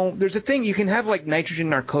 No, there's a thing you can have like nitrogen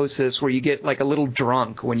narcosis where you get like a little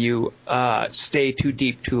drunk when you stay too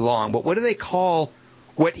deep too long. But what do they call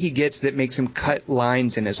what he gets that makes him cut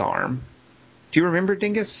lines in his arm? Do you remember,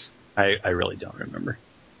 Dingus? I really don't remember.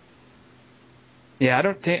 Yeah, I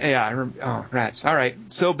don't think. Yeah, oh, rats. All right.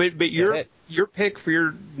 So, but your pick for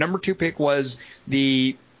your number 2 pick was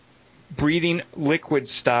the breathing liquid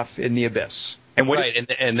stuff in the abyss. And what? Right,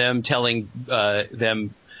 and them telling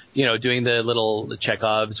them, doing the little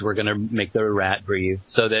Chekhovs, we're going to make the rat breathe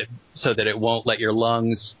so that it won't let your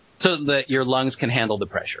lungs, so that your lungs can handle the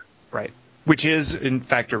pressure. Right. Which is in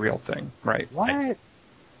fact a real thing. Right. What?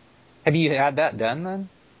 Have you had that done then?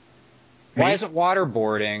 Why Me? isn't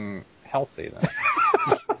waterboarding healthy then?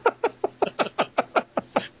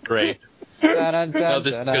 Great. No,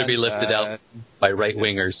 this is going to be lifted out by right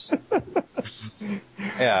wingers.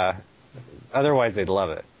 Yeah. Otherwise, they'd love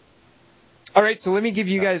it. All right, so let me give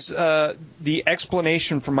you guys the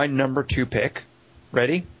explanation for my number 2 pick.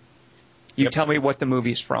 Ready? You tell me what the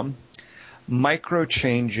movie's from. Micro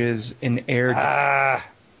changes in air.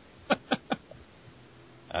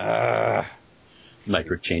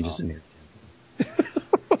 Micro changes in here.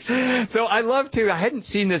 So I hadn't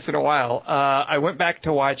seen this in a while. I went back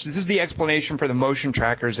to watch. This is the explanation for the motion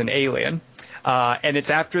trackers in Alien. And it's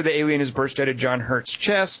after the alien has burst out of John Hurt's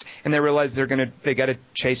chest, and they realize they got to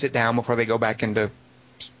chase it down before they go back into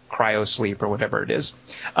cryo sleep or whatever it is.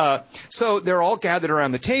 So they're all gathered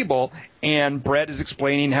around the table, and Brett is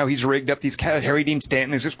explaining how he's rigged up these Harry Dean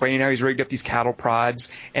Stanton is explaining how he's rigged up these cattle prods,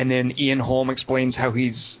 and then Ian Holm explains how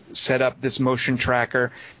he's set up this motion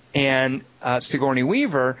tracker. And Sigourney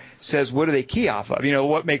Weaver says, what do they key off of?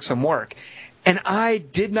 What makes them work? And I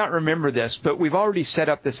did not remember this, but we've already set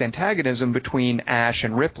up this antagonism between Ash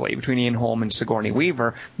and Ripley, between Ian Holm and Sigourney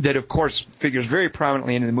Weaver, that, of course, figures very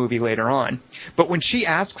prominently in the movie later on. But when she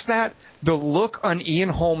asks that, the look on Ian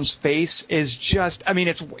Holm's face is just,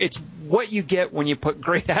 it's what you get when you put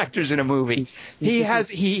great actors in a movie.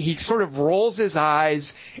 He sort of rolls his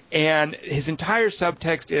eyes, and his entire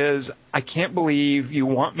subtext is, I can't believe you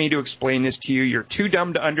want me to explain this to you. You're too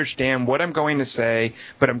dumb to understand what I'm going to say,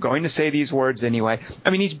 but I'm going to say these words anyway.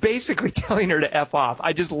 He's basically telling her to F off.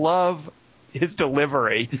 I just love his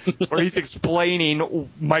delivery where he's explaining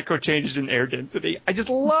micro changes in air density. I just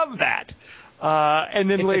love that. And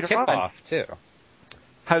then it's later a tip on, off too.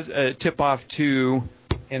 How's a tip off to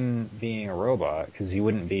him being a robot, because he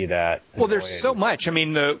wouldn't be that. Well, there's so much.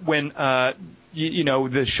 When the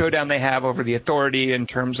showdown they have over the Authority in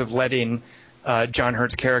terms of letting John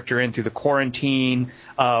Hurt's character in through the quarantine,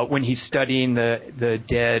 when he's studying the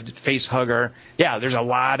dead face hugger. Yeah, there's a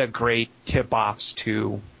lot of great tip offs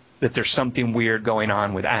to that. There's something weird going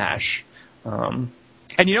on with Ash.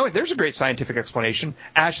 And you know what? There's a great scientific explanation.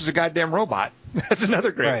 Ash is a goddamn robot. That's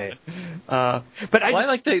another great one. I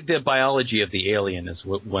like the biology of the alien is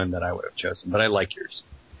one that I would have chosen, but I like yours.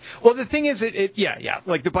 Well, the thing is,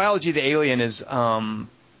 like the biology of the alien is, you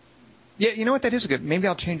know what? That is good. Maybe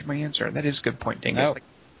I'll change my answer. That is a good point, Dingus. No.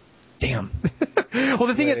 Damn. Well,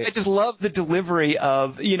 the thing is, I just love the delivery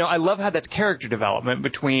of, I love how that's character development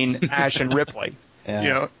between Ash and Ripley.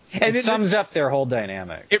 Yeah. And it sums up their whole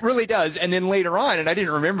dynamic. It really does. And then later on, and I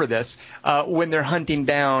didn't remember this, when they're hunting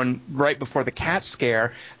down right before the cat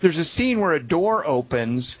scare, there's a scene where a door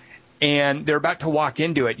opens and they're about to walk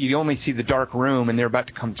into it. You only see the dark room, and they're about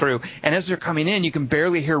to come through. And as they're coming in, you can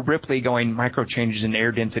barely hear Ripley going, micro changes in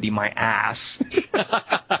air density, my ass.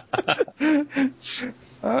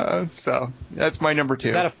 So that's my number 2.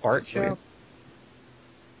 Is that a fart joke?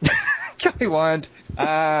 Kelly Wand.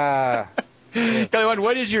 Kelly Wand,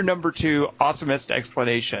 what is your number 2 awesomest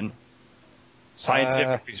explanation,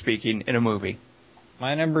 scientifically speaking, in a movie?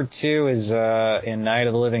 My number 2 is in Night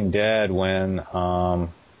of the Living Dead, when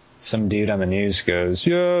some dude on the news goes,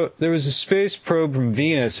 yeah, there was a space probe from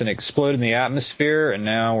Venus and exploded in the atmosphere, and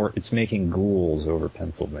now it's making ghouls over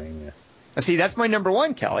Pennsylvania. See, that's my number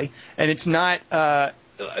 1, Kelly, and it's not.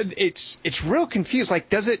 It's real confused. Like,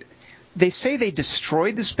 does it? They say they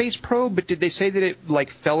destroyed the space probe, but did they say that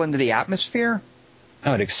it fell into the atmosphere?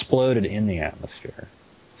 No, it exploded in the atmosphere,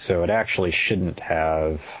 so it actually shouldn't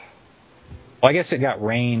have. Well, I guess it got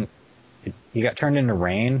rain. You got turned into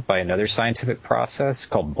rain by another scientific process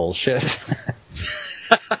called bullshit.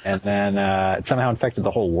 And then it somehow infected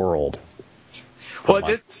the whole world. Well,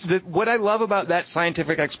 what I love about that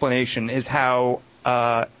scientific explanation is how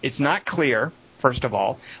it's not clear, first of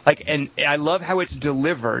all. And I love how it's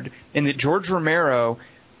delivered, and that George Romero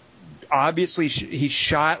obviously he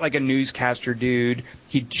shot like a newscaster dude.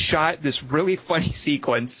 He shot this really funny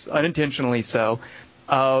sequence, unintentionally so,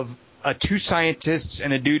 of two scientists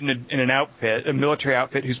and a dude in an outfit, a military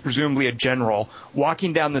outfit, who's presumably a general,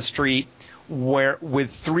 walking down the street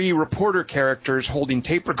with three reporter characters holding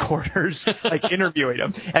tape recorders, like interviewing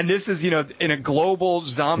them. And this is, in a global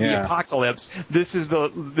zombie apocalypse, this is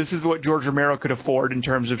what George Romero could afford in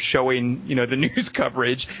terms of showing, the news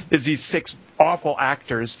coverage, is these six awful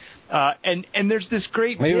actors. And there's this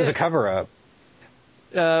great Maybe bit. it was a cover-up.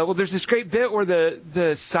 There's this great bit where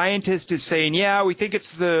the scientist is saying, yeah, we think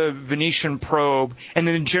it's the Venetian probe. And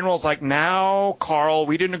then the general's like, now, Carl,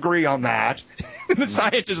 we didn't agree on that. And the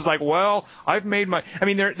scientist is like, well, I've made my... I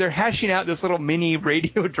mean, they're hashing out this little mini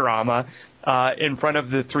radio drama in front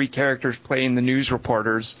of the three characters playing the news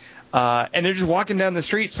reporters. And they're just walking down the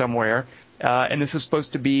street somewhere. And this is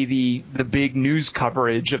supposed to be the big news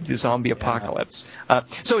coverage of the zombie apocalypse.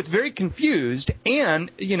 So it's very confused.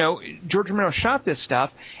 And, George Romero shot this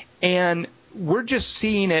stuff, and we're just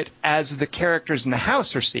seeing it as the characters in the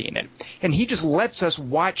house are seeing it. And he just lets us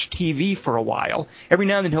watch TV for a while. Every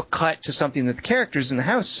now and then he'll cut to something that the characters in the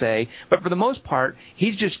house say. But for the most part,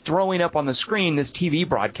 he's just throwing up on the screen this TV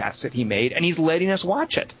broadcast that he made, and he's letting us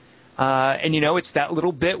watch it. And it's that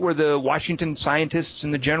little bit where the Washington scientists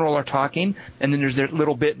and the general are talking, and then there's that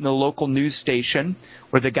little bit in the local news station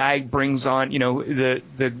where the guy brings on,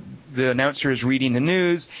 the announcer is reading the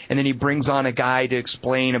news, and then he brings on a guy to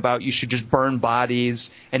explain about you should just burn bodies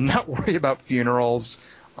and not worry about funerals.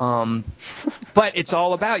 But it's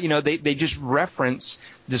all about, they just reference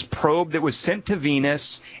this probe that was sent to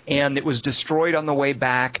Venus and it was destroyed on the way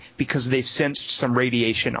back because they sensed some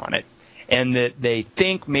radiation on it. And that they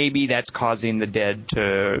think maybe that's causing the dead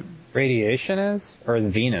to... Radiation is? Or the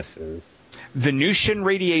Venus is? Venusian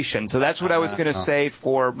radiation. So that's what I was going to say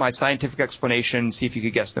for my scientific explanation, see if you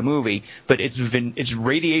could guess the movie. But it's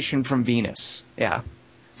radiation from Venus. Yeah.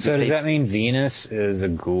 So does that mean Venus is a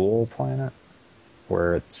ghoul planet?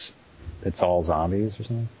 Where it's all zombies or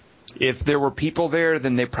something? If there were people there,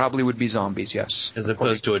 then they probably would be zombies, yes. As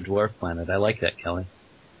opposed to a dwarf planet. I like that, Kelly.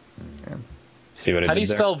 Yeah. See what I How do did you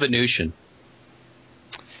there? spell Venusian?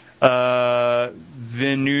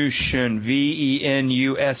 Venusian, Venusian.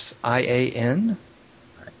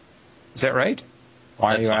 Is that right? Why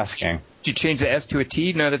are That's you fine. asking? Did you change the S to a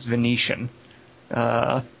T? No, that's Venetian.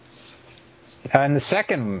 In the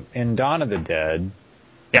second, in Dawn of the Dead,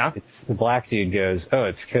 Yeah? it's the black dude goes, oh,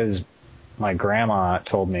 it's because my grandma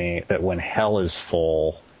told me that when hell is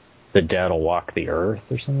full, the dead will walk the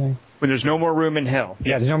earth or something. When there's no more room in hell.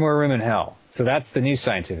 Yeah, there's no more room in hell. So that's the new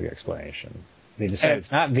scientific explanation. They decided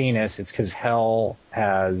it's not Venus, it's because hell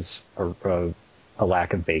has a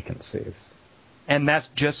lack of vacancies. And that's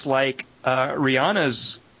just like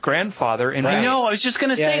Rihanna's grandfather in Right. I know, I was just going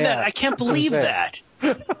to say that. Yeah. I can't That's what I'm believe saying.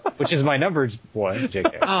 that. Which is my number one,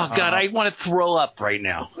 JK. Oh, God, I want to throw up right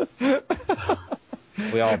now.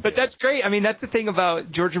 We all But that's great. I mean, that's the thing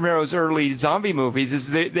about George Romero's early zombie movies is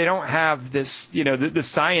they don't have this, the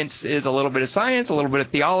science is a little bit of science, a little bit of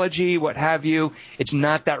theology, what have you. It's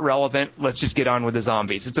not that relevant. Let's just get on with the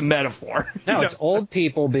zombies. It's a metaphor. No, it's old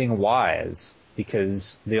people being wise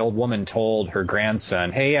because the old woman told her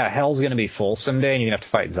grandson, hey, yeah, hell's going to be full someday and you're going to have to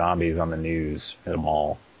fight zombies on the news at a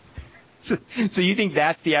mall. So you think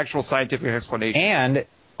that's the actual scientific explanation? And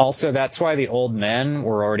also, that's why the old men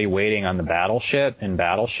were already waiting on the battleship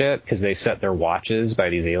because they set their watches by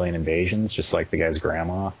these alien invasions, just like the guy's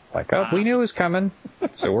grandma. Like, oh, we knew it was coming,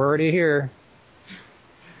 so we're already here.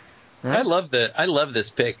 I love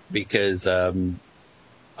this pick because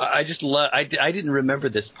I didn't remember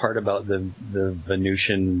this part about the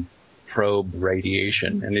Venusian probe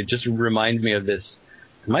radiation, and it just reminds me of this.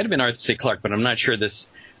 It might have been Arthur C. Clarke, but I'm not sure. This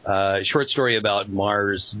short story about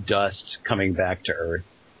Mars dust coming back to Earth.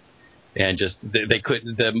 And just they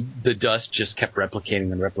couldn't. The dust just kept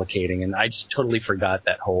replicating, and I just totally forgot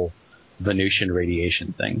that whole Venusian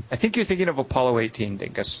radiation thing. I think you're thinking of Apollo 18,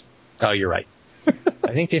 Dingus. Oh, you're right.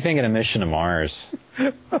 I think you're thinking of Mission to Mars.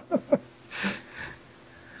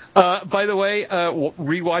 By the way,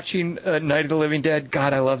 rewatching Night of the Living Dead,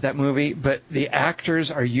 God, I love that movie, but the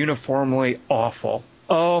actors are uniformly awful.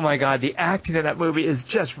 Oh my God, the acting in that movie is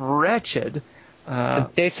just wretched.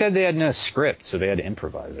 They said they had no script, so they had to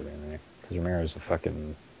improvise everything. Because Romero's a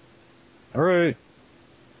fucking... All right.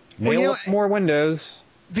 Nail up more windows.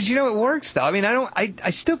 But it works though. I mean, I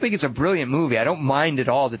still think it's a brilliant movie. I don't mind at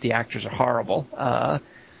all that the actors are horrible.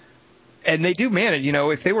 And they do manage,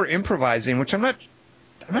 if they were improvising, which I'm not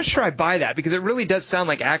sure I buy that because it really does sound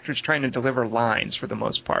like actors trying to deliver lines for the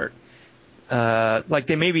most part. like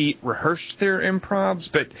they maybe rehearsed their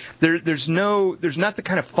improvs, but there's not the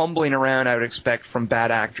kind of fumbling around I would expect from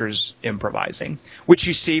bad actors improvising, which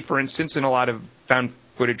you see, for instance, in a lot of found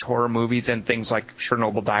footage horror movies and things like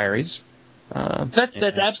Chernobyl Diaries. That's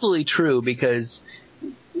absolutely true, because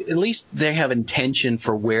at least they have intention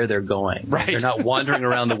for where they're going. Right. They're not wandering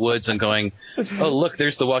around the woods and going, oh, look,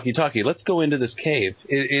 there's the walkie-talkie. Let's go into this cave.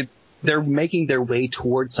 They're making their way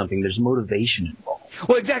towards something. There's motivation involved.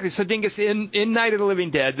 Well, exactly. So, Dingus, in Night of the Living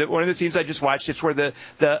Dead, one of the scenes I just watched, it's where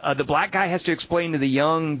the black guy has to explain to the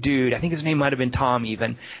young dude, I think his name might have been Tom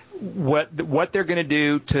even, what they're going to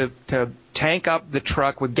do to tank up the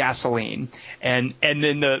truck with gasoline. And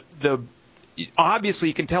then the obviously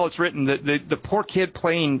you can tell it's written, the poor kid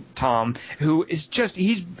playing Tom, who is just,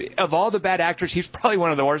 he's, of all the bad actors, he's probably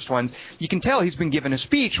one of the worst ones. You can tell he's been given a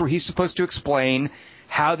speech where he's supposed to explain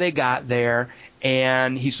how they got there,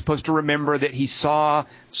 and he's supposed to remember that he saw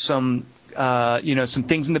some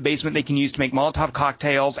things in the basement they can use to make Molotov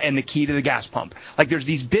cocktails and the key to the gas pump. Like, there's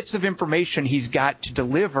these bits of information he's got to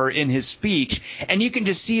deliver in his speech, and you can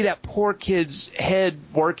just see that poor kid's head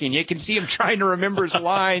working. You can see him trying to remember his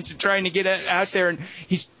lines and trying to get out there, and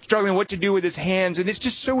he's struggling what to do with his hands, and it's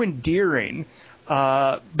just so endearing.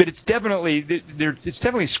 But it's definitely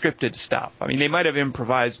scripted stuff. I mean, they might have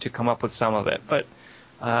improvised to come up with some of it, but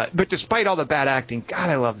despite all the bad acting,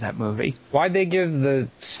 God, I love that movie. Why'd they give the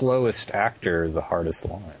slowest actor the hardest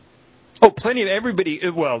line? Oh, plenty of everybody.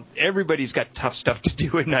 Well, everybody's got tough stuff to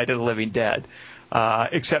do in Night of the Living Dead,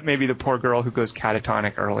 except maybe the poor girl who goes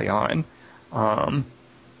catatonic early on.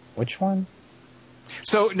 Which one?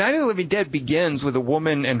 So Night of the Living Dead begins with a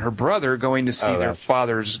woman and her brother going to see their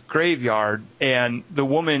father's graveyard, and the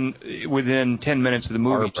woman, within 10 minutes of the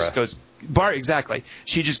movie, just goes... exactly.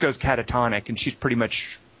 She just goes catatonic, and she's pretty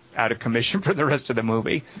much out of commission for the rest of the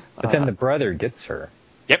movie. But then the brother gets her.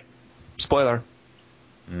 Yep. Spoiler.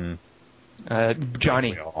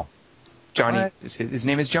 Johnny. Johnny. His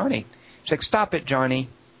name is Johnny. She's like, stop it, Johnny.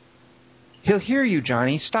 He'll hear you,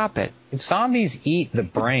 Johnny. Stop it. If zombies eat the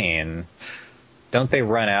brain, don't they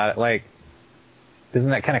run out? Like,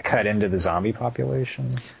 doesn't that kind of cut into the zombie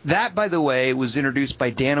population? That, by the way, was introduced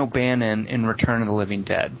by Dan O'Bannon in Return of the Living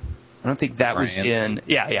Dead. I don't think that was in...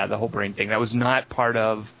 Yeah, the whole brain thing. That was not part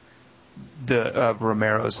of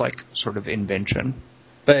Romero's, like, sort of invention.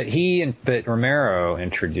 But Romero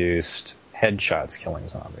introduced headshots killing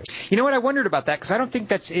zombies. You know what? I wondered about that, because I don't think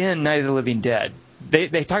that's in Night of the Living Dead.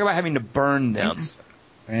 They talk about having to burn them.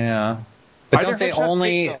 Yeah. But don't they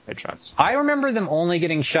only... Headshots. I remember them only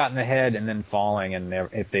getting shot in the head and then falling, and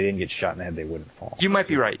if they didn't get shot in the head, they wouldn't fall. You might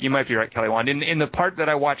be right, Kelly Wand. In the part that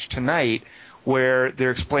I watched tonight, where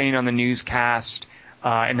they're explaining on the newscast,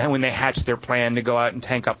 and then when they hatch their plan to go out and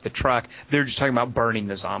tank up the truck, they're just talking about burning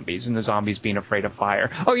the zombies and the zombies being afraid of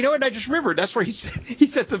fire. Oh, you know what? I just remembered. That's where he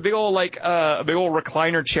sets a big old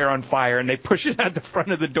recliner chair on fire, and they push it out the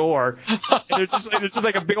front of the door. And it's just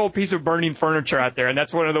like a big old piece of burning furniture out there, and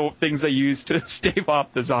that's one of the things they use to stave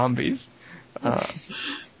off the zombies. I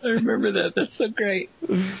remember that. That's so great.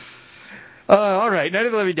 All right, Night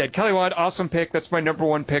of the Living Dead. Kelly Wand, awesome pick. That's my number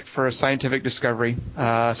one pick for a scientific discovery.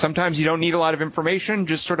 Sometimes you don't need a lot of information.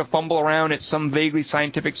 Just sort of fumble around at some vaguely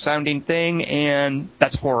scientific-sounding thing, and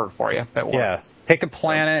that's horror for you. Yes. Pick a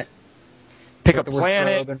planet. Pick a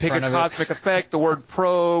planet, pick a cosmic effect, the word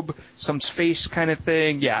probe, some space kind of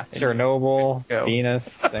thing. Yeah. Chernobyl,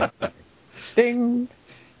 Venus. Ding.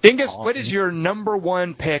 Dingus, what is your number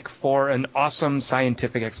one pick for an awesome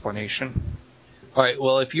scientific explanation? All right,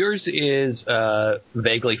 well, if yours is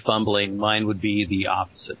vaguely fumbling, mine would be the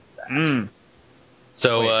opposite of that.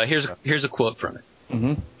 So here's a quote from it.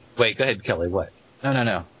 Mm-hmm. Wait, go ahead, Kelly. What?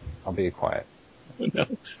 No. I'll be quiet. No,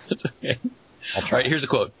 that's okay. I'll try. All right, here's a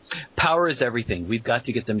quote. Power is everything. We've got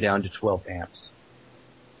to get them down to 12 amps.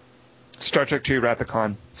 Star Trek II, Wrath of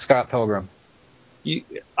Khan. Scott Pilgrim.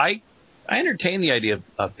 I entertain the idea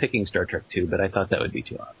of picking Star Trek II, but I thought that would be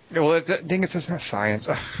too obvious. Well, Dingus, it's not science.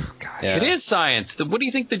 Oh, gosh. Yeah. It is science. What do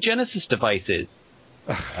you think the Genesis device is?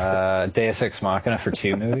 Deus Ex Machina for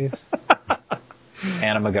 2 movies.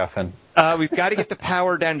 Anna MacGuffin. We've got to get the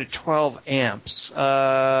power down to 12 amps.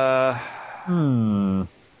 Yeah,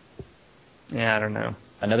 I don't know.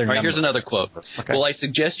 Another All right, here's another quote. Okay. Well, I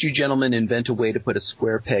suggest you gentlemen invent a way to put a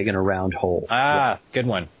square peg in a round hole. Good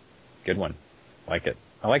one. Like it.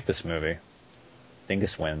 I like this movie.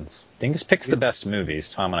 Dingus wins. Dingus picks the best movies.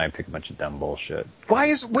 Tom and I pick a bunch of dumb bullshit.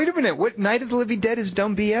 Wait a minute. What, Night of the Living Dead is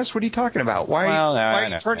dumb BS? What are you talking about? Why are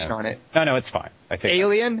you turning on it? No, it's fine. I take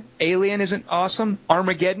Alien isn't awesome.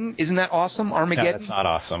 Armageddon, isn't that awesome? Armageddon? No, that's not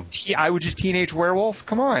awesome. I was just Teenage Werewolf.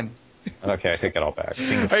 Come on. Okay, I take it all back.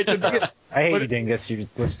 Dingus. All right, just pick I hate what- you, Dingus. Your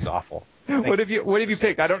list is awful. what have you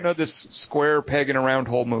picked? I don't know this square peg in a round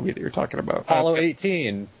hole movie that you're talking about. Apollo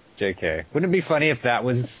 18. JK. Wouldn't it be funny if that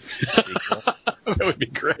was a sequel? That would be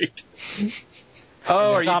great.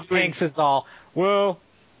 Oh, are you Tom doing... Hanks is all, well,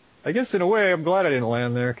 I guess in a way I'm glad I didn't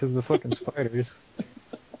land there because of the fucking spiders.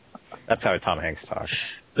 That's how Tom Hanks talks.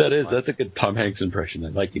 That's a good Tom Hanks impression. I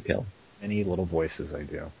like you, Kel. Any little voices I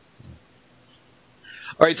do.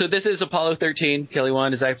 All right, so this is Apollo 13. Kelly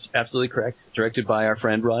Wand is absolutely correct. Directed by our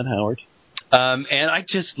friend Ron Howard. And I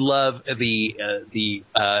just love the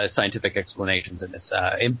scientific explanations in this.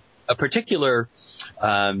 In a particular,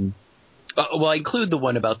 well, I include the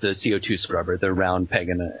one about the CO2 scrubber, the round peg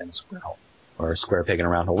and a square hole, or a square peg and a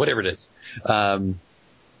round hole, whatever it is.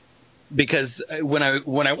 Because when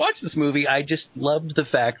I watched this movie, I just loved the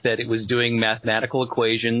fact that it was doing mathematical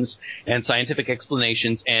equations and scientific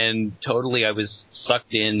explanations, and totally I was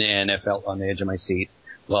sucked in and I felt on the edge of my seat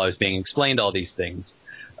while I was being explained all these things.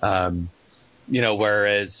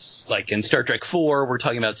 Whereas like in Star Trek 4, we're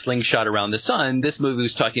talking about slingshot around the sun, this movie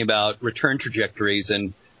was talking about return trajectories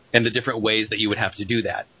and the different ways that you would have to do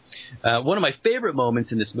that. One of my favorite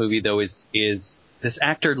moments in this movie, though, is this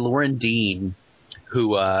actor Lauren Dean,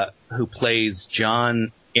 who plays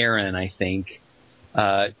John Aaron, I think,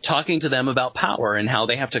 talking to them about power and how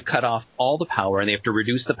they have to cut off all the power and they have to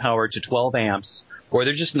reduce the power to 12 amps or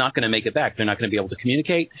they're just not going to make it back. They're not going to be able to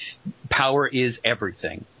communicate. Power is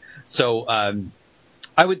everything. So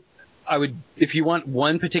I would, if you want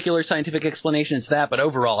one particular scientific explanation, it's that. But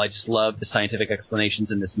overall, I just love the scientific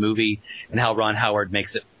explanations in this movie and how Ron Howard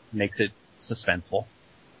makes it suspenseful.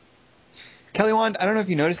 Kelly Wand, I don't know if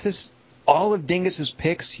you noticed this. All of Dingus's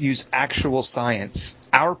picks use actual science.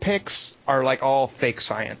 Our picks are like all fake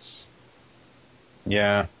science.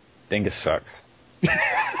 Yeah, Dingus sucks.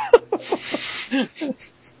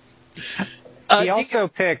 He also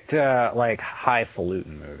picked like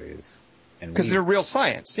highfalutin movies. Because they're real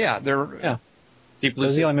science. Yeah, they're... Deep Blue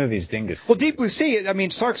Those are Sea. the only movies Dingus. Well, Deep Blue Sea, I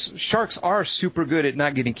mean, sharks are super good at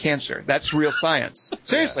not getting cancer. That's real science.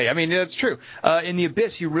 Seriously, I mean, that's true. In the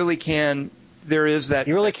Abyss, you really can... There is that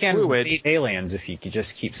You really that can't fluid. beat aliens if you could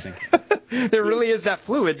just keep sinking. There really is that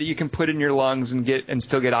fluid that you can put in your lungs and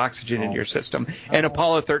still get oxygen in your system. And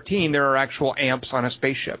Apollo 13, there are actual amps on a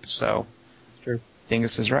spaceship. So, True.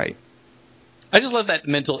 Dingus is right. I just love that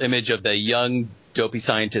mental image of the young, dopey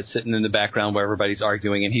scientist sitting in the background where everybody's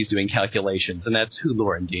arguing and he's doing calculations. And that's who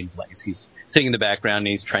Lauren Dean plays. He's sitting in the background and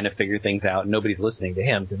he's trying to figure things out and nobody's listening to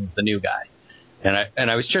him because he's the new guy.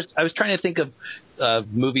 And I was trying to think of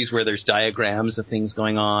movies where there's diagrams of things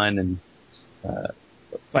going on and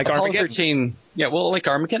Like Apollo Armageddon. 13. Yeah, well, like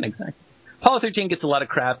Armageddon, exactly. Apollo 13 gets a lot of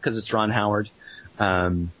crap because it's Ron Howard.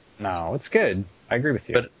 No, it's good. I agree with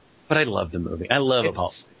you. But I love the movie. I love Apollo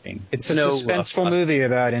 13. It's a suspenseful movie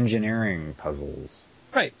about engineering puzzles.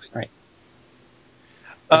 Right.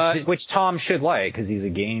 Which Tom should like, because he's a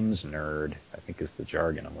games nerd, I think is the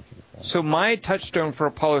jargon I'm looking for. So my touchstone for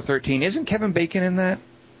Apollo 13, isn't Kevin Bacon in that?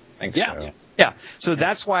 I think Yeah. so. Yeah. So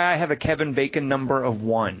that's why I have a Kevin Bacon number of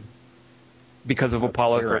 1. Because of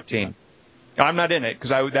Apollo 13. I'm not in it, because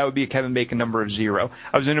that would be a Kevin Bacon number of 0.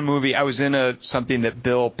 I was in a movie, something that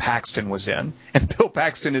Bill Paxton was in. And Bill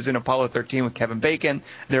Paxton is in Apollo 13 with Kevin Bacon.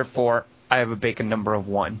 Therefore, I have a Bacon number of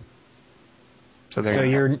 1. So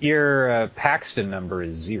your Paxton number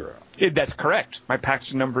is 0. That's correct. My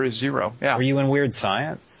Paxton number is 0. Yeah. Were you in Weird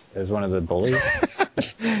Science as one of the bullies?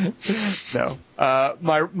 No.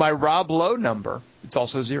 My Rob Lowe number, it's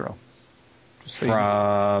also 0.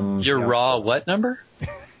 From Your raw what number?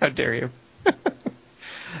 How dare you?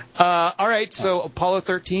 All right, so Apollo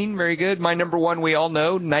 13, very good. My number 1, we all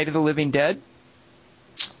know, Night of the Living Dead.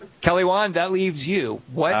 Kelly Wand, that leaves you.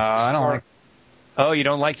 What? I don't like. Oh, you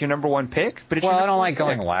don't like your number 1 pick? But it's Well, your I don't number like one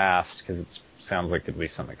going pick. last because it sounds like it'd be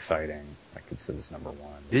something exciting. I could say this number 1.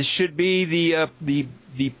 This should be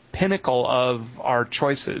the pinnacle of our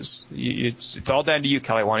choices. It's all down to you,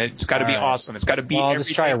 Kelly Wand. It's got to be awesome. It's got to be. Well, I'll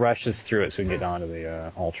just try to rush this through it so we can get on to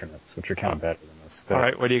the alternates, which are kind of better than this. But all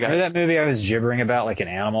right, what do you got? Remember that movie I was gibbering about, like an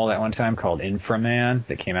animal, that one time called Inframan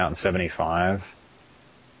that came out in '75?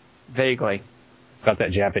 Vaguely. It's about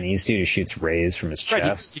that Japanese dude who shoots rays from his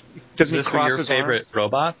chest. Doesn't Is he this for cross your his favorite arms?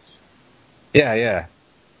 robots? Yeah.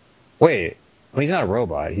 Wait, well, he's not a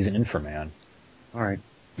robot. He's an Inframan. All right.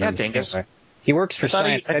 Yeah, Dingus. Anyway, he works for I thought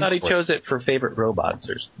Science he Headquarters. chose it for favorite robots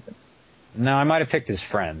or something. No, I might have picked his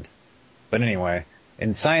friend. But anyway,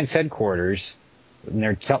 in Science Headquarters, and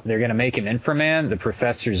they're going to make him Inframan. The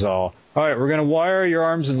professor's all right, we're going to wire your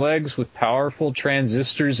arms and legs with powerful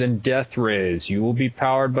transistors and death rays. You will be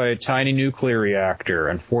powered by a tiny nuclear reactor.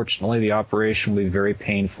 Unfortunately, the operation will be very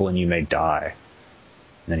painful and you may die.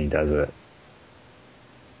 And then he does it.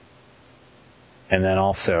 And then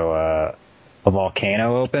also, a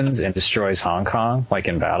volcano opens and destroys Hong Kong, like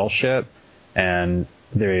in Battleship. And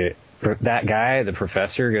that guy, the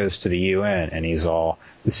professor, goes to the UN and he's all,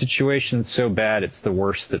 the situation's so bad, it's the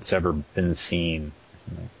worst that's ever been seen.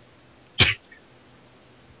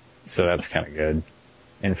 So that's kind of good.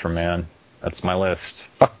 Inframan. That's my list.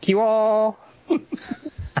 Fuck you all.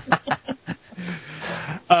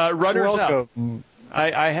 Runners up.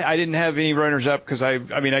 I didn't have any runners up because I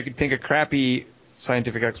could think of crappy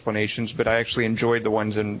scientific explanations, but I actually enjoyed the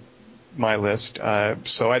ones in my list.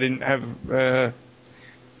 So I didn't have.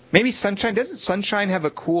 Maybe Sunshine. Doesn't Sunshine have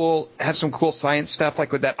some cool science stuff,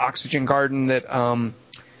 like with that oxygen garden that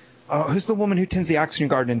who's the woman who tends the oxygen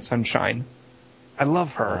garden in Sunshine? I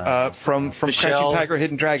love her from Crouching Tiger,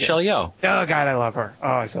 Hidden Dragon. Michelle Yeoh. Oh God, I love her. Oh,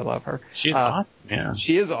 I so love her. She's awesome. Yeah,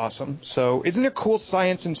 she is awesome. So isn't it cool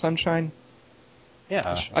science in Sunshine?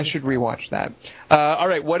 Yeah, I should rewatch that. All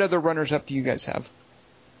right, what other runners up do you guys have?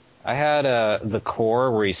 I had the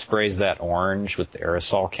core where he sprays that orange with the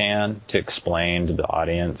aerosol can to explain to the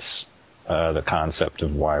audience the concept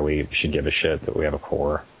of why we should give a shit that we have a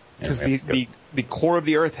core. Because the core of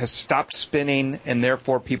the Earth has stopped spinning, and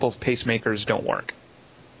therefore people's pacemakers don't work.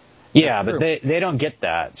 Yeah, but they don't get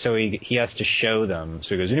that, so he has to show them.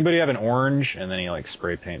 So he goes, anybody have an orange? And then he like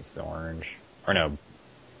spray paints the orange. Or no,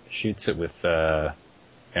 shoots it with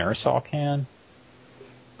aerosol can.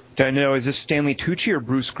 Don't know, is this Stanley Tucci or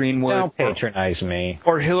Bruce Greenwood? Don't patronize me.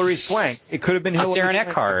 Or Hilary Swank. It could have been Hilary Aaron Swank.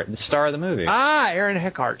 Eckhart, the star of the movie. Ah, Aaron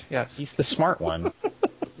Eckhart, yes. He's the smart one.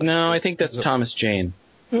 No, I think that's Thomas Jane.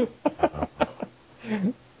 And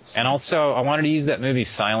also, I wanted to use that movie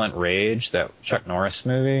Silent Rage, that Chuck Norris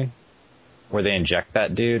movie, where they inject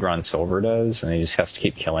that dude, Ron Silver does, and he just has to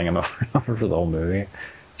keep killing him over and over for the whole movie.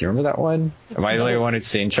 Do you remember that one? Am I the only one who's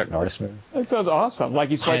seen Chuck Norris movie? That sounds awesome. Like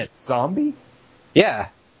he's like zombie? Yeah.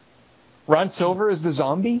 Ron Silver is the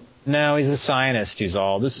zombie? No, he's a scientist who's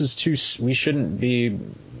all, we shouldn't be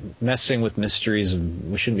messing with mysteries,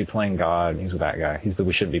 we shouldn't be playing God. He's that guy. He's the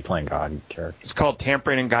we shouldn't be playing God character. It's called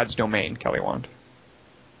Tampering in God's Domain, Kelly Wand.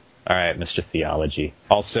 All right, Mr. Theology.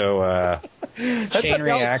 Also, Chain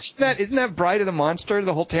Reaction. Isn't that Bride of the Monster,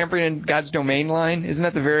 the whole Tampering in God's Domain line? Isn't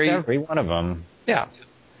that the very... It's every one of them. Yeah.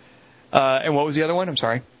 And what was the other one? I'm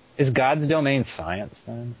sorry. Is God's domain science,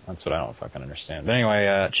 then? That's what I don't fucking understand. But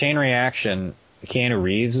anyway, Chain Reaction, Keanu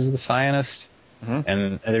Reeves is the scientist. Mm-hmm.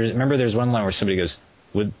 And there's one line where somebody goes,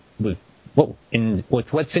 with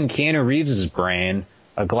what's in Keanu Reeves' brain,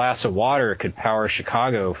 a glass of water could power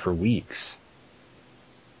Chicago for weeks.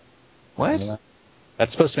 What?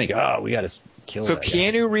 That's supposed to make, we got to kill So that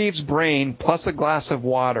Keanu Reeves' brain plus a glass of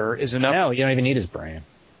water is enough? No, you don't even need his brain.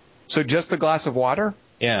 So just the glass of water?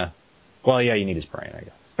 Yeah. Well, yeah, you need his brain, I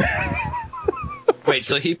guess. Wait,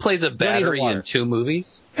 so he plays a battery in 2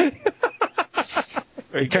 movies? He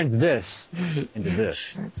turns this into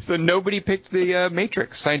this. So nobody picked the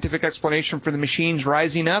Matrix scientific explanation for the machines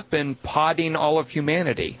rising up and podding all of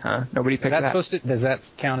humanity, huh? Nobody picked that. Does that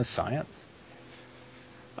count as science?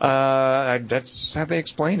 That's how they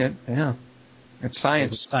explain it. Yeah, it's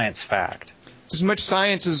science. It's a science fact. It's as much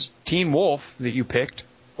science as Teen Wolf that you picked.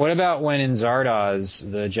 What about when in Zardoz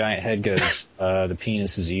the giant head goes, the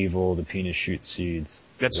penis is evil, the penis shoots seeds?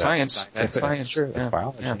 That's science. That's science. True. That's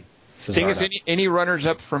biology. Yeah. Dingus, any runners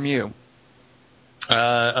up from you?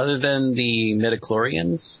 Other than the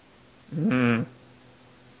midichlorians?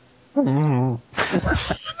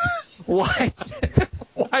 Why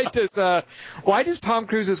does Tom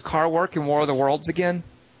Cruise's car work in War of the Worlds again?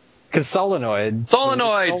 Because solenoid.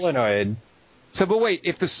 So, but wait,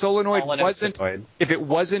 if the solenoid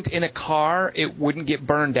wasn't in a car, it wouldn't get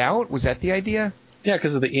burned out? Was that the idea? Yeah,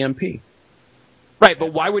 because of the EMP. Right,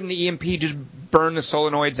 but why wouldn't the EMP just burn the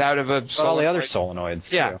solenoids out of a solenoid? All the other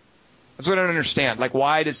solenoids, yeah. too. That's what I don't understand. Like,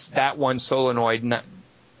 why does that one solenoid not...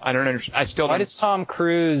 I don't understand. I still don't... Why does Tom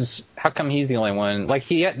Cruise... How come he's the only one? Like,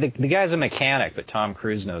 the guy's a mechanic, but Tom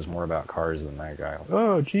Cruise knows more about cars than that guy.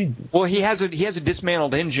 Oh, gee. Well, he has a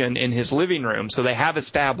dismantled engine in his living room, so they have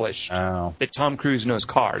established that Tom Cruise knows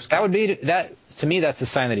cars. That would be... To me, that's a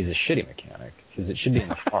sign that he's a shitty mechanic, because it should be in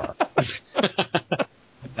the car.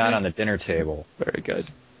 Not on the dinner table. Very good.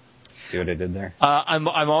 See what I did there? I'm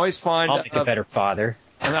always fond I'll make a better father.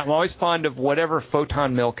 I'm always fond of whatever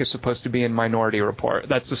photon milk is supposed to be in Minority Report.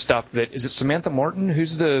 That's the stuff that... Is it Samantha Morton?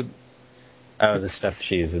 Who's the... Oh, the stuff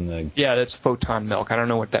she's in the... Yeah, that's photon milk. I don't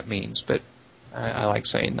know what that means, but... I like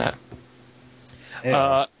saying that.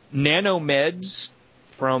 Yeah. Nanomeds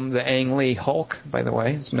from the Ang Lee Hulk, by the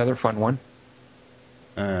way. It's another fun one.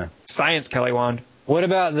 Science, Kelly Wand. What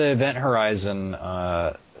about the Event Horizon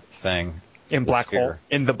thing? In Black Sphere. Hole.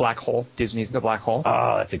 In the Black Hole. Disney's The Black Hole.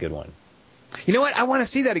 Oh, that's a good one. You know what? I want to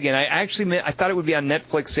see that again. I thought it would be on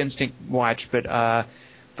Netflix Instant Watch, but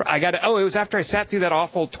it was after I sat through that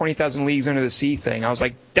awful 20,000 Leagues Under the Sea thing. I was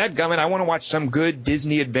like, dadgummit, I want to watch some good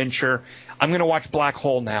Disney adventure. I'm going to watch Black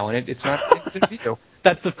Hole now, and it's not instant video.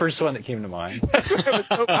 That's the first one that came to mind. That's what I was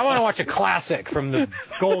hoping. I want to watch a classic from the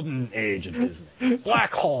golden age of Disney.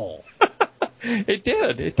 Black Hole. It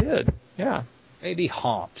did. Yeah. Maybe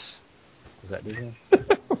Homps. Was that Disney?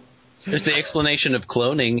 There's the explanation of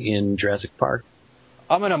cloning in Jurassic Park.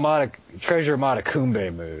 I'm in a Treasure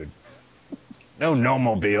Matacumbe mood. No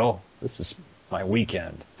mobile. This is my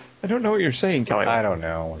weekend. I don't know what you're saying, Kelly. I don't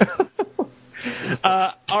know.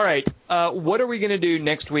 All right. What are we going to do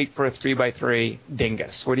next week for a 3x3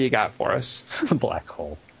 dingus? What do you got for us? Black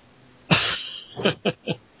Hole.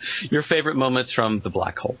 Your favorite moments from the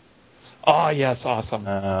Black Hole. Oh, yes. Awesome.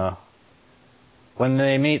 When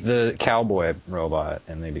they meet the cowboy robot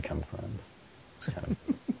and they become friends. It's kind of...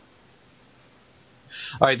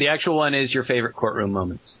 All right, the actual one is your favorite courtroom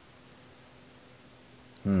moments.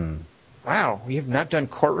 Wow, we have not done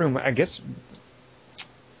courtroom. I guess,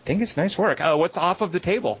 dingus, nice work. What's off of the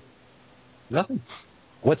table? Nothing.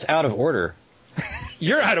 What's out of order?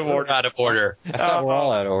 You're out of order. Out of order. I thought we're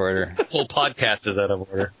all out of order. The whole podcast is out of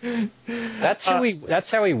order. That's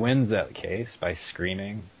how he wins that case, by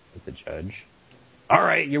screaming at the judge. All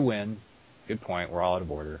right, you win. Good point. We're all out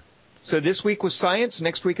of order. So this week was science.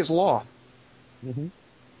 Next week is law. Mm-hmm.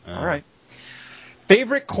 All right.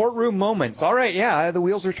 Favorite courtroom moments. All right, yeah, the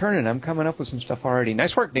wheels are turning. I'm coming up with some stuff already.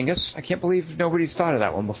 Nice work, Dingus. I can't believe nobody's thought of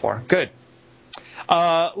that one before. Good.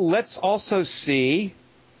 Let's also see,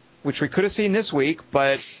 which we could have seen this week,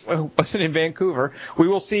 but wasn't in Vancouver. We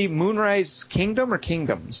will see Moonrise Kingdom or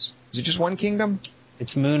Kingdoms? Is it just one kingdom?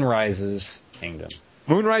 It's Moonrise's Kingdom.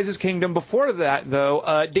 Moonrise's Kingdom. Before that,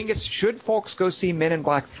 though, Dingus, should folks go see Men in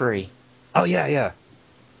Black 3? Oh, yeah.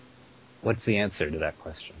 What's the answer to that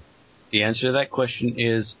question? The answer to that question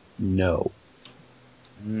is no.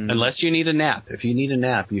 Unless you need a nap. If you need a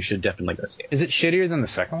nap, you should definitely go see it. Is it shittier than the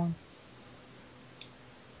second one?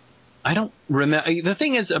 I don't remember. The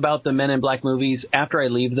thing is about the Men in Black movies, after I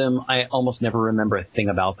leave them, I almost never remember a thing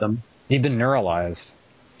about them. You've been neuralized.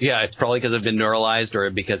 Yeah, it's probably because I've been neuralized or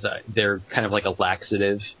because they're kind of like a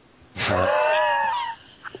laxative.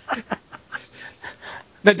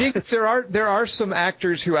 Now, Dingus, there are some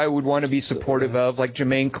actors who I would want to be supportive of, like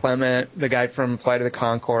Jermaine Clement, the guy from Flight of the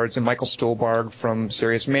Conchords, and Michael Stuhlbarg from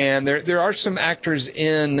Serious Man. There are some actors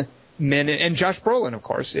in Men, and Josh Brolin, of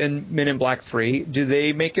course, in Men in Black 3. Do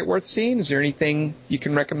they make it worth seeing? Is there anything you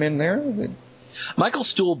can recommend there? Michael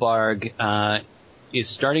Stuhlbarg is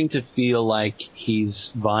starting to feel like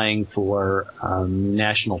he's vying for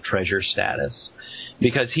national treasure status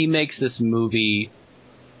because he makes this movie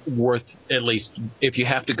worth, at least if you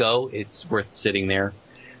have to go, it's worth sitting there.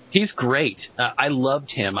 He's great. I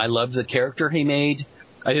loved him. I loved the character he made.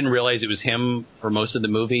 I didn't realize it was him for most of the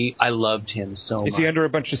movie. I loved him so much. Is he under a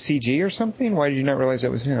bunch of CG or something? Why did you not realize that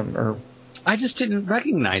was him? Or I just didn't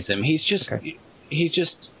recognize him. He's just he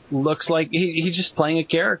just looks like he's just playing a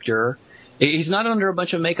character. He's not under a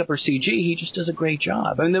bunch of makeup or CG. He just does a great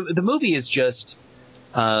job. I mean, the movie is just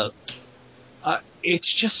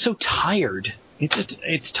it's just so tired.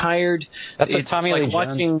 It's tired. That's what Tommy Lee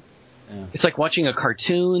Jones. It's like watching a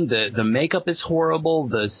cartoon. The makeup is horrible.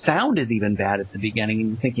 The sound is even bad at the beginning. And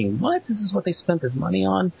you're thinking, what? This is what they spent this money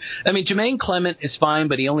on? I mean, Jermaine Clement is fine,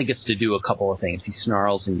 but he only gets to do a couple of things. He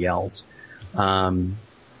snarls and yells. There's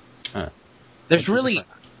really...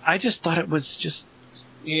 I just thought it was just...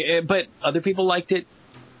 But other people liked it.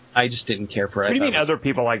 I just didn't care for it. What do you mean other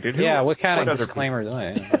people liked it? What kind of disclaimer do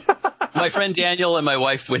I? My friend Daniel and my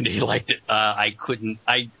wife Wendy liked it. I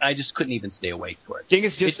just couldn't even stay awake for it.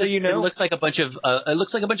 Dingus, so you know, it looks like a bunch of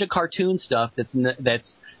cartoon stuff that's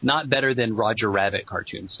not better than Roger Rabbit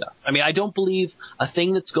cartoon stuff. I mean, I don't believe a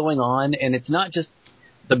thing that's going on, and it's not just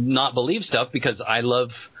the not believe stuff because I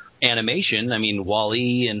love animation. I mean,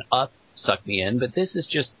 WALL-E and Up sucked me in, but this is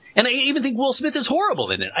just. And I even think Will Smith is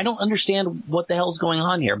horrible in it. I don't understand what the hell's going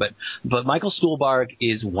on here, but Michael Stuhlbarg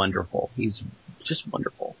is wonderful. He's just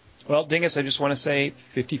wonderful. Well, Dingus, I just want to say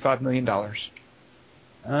 $55 million. Opening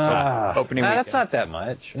weekend. That's not that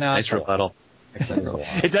much. No, nice rebuttal.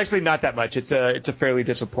 It's actually not that much. It's a fairly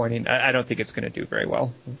disappointing. I don't think it's going to do very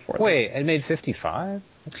well. Wait, it made 55?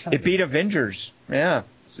 It beat Avengers. Yeah.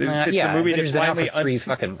 It's a movie that's finally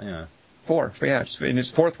 4. Yeah, in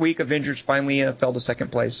his 4th week, Avengers finally fell to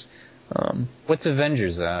 2nd place. What's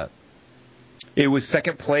Avengers at? It was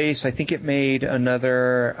 2nd place. I think it made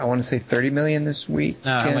another, I want to say 30 million this week.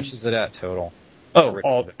 No, how much is it at total?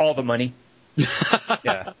 Oh, all the money.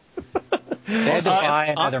 Yeah. They had to buy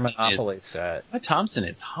another Monopoly set. Emma Thompson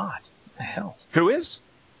is hot. What the hell? Who is?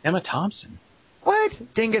 Emma Thompson. What?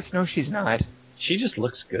 Dingus, no, she's not. She just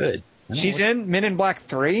looks good. She's in Men in Black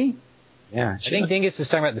 3? Yeah. I think Dingus is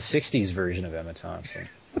talking about the 60s version of Emma Thompson.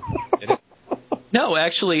 No,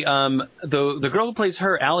 actually, the girl who plays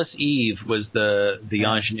her, Alice Eve, was the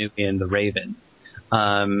ingenue in The Raven.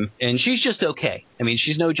 And she's just okay. I mean,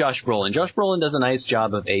 she's no Josh Brolin. Josh Brolin does a nice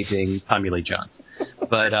job of aping Tommy Lee Jones.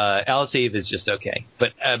 But Alice Eve is just okay.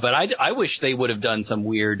 But I wish they would have done some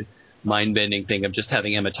weird mind-bending thing of just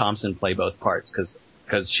having Emma Thompson play both parts, because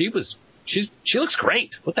she looks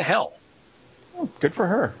great. What the hell? Oh, good for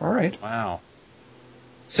her. All right. Wow.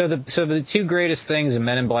 So the two greatest things in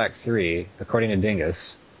Men in Black 3, according to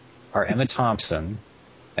Dingus, are Emma Thompson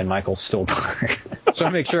and Michael Stuhlbarg. So I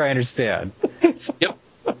want to make sure I understand. Yep.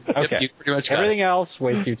 Okay. Yep, you pretty much got Everything it. else,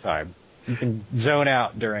 waste your time. You can zone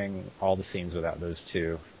out during all the scenes without those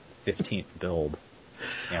two. 15th build.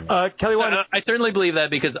 Kelly, what? I certainly believe that,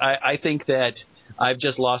 because I think that I've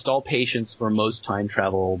just lost all patience for most time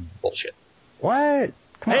travel bullshit. What?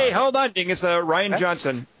 Come Hey, on. hold on, Dingus. Ryan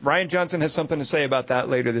Johnson. Ryan Johnson has something to say about that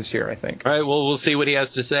later this year, I think. All right, well, we'll see what he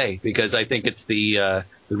has to say, because I think it's the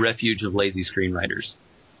refuge of lazy screenwriters.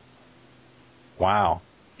 Wow.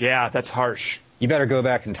 Yeah, that's harsh. You better go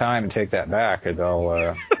back in time and take that back, or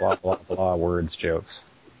they'll blah, blah, blah, words, jokes.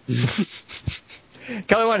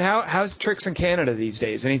 Kelly, how's Tricks in Canada these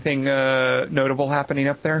days? Anything notable happening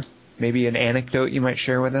up there? Maybe an anecdote you might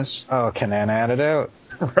share with us? Oh, can I add it out?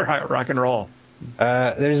 Rock and roll.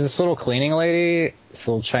 There's this little cleaning lady, this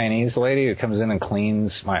little Chinese lady who comes in and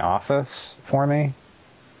cleans my office for me.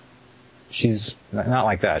 She's not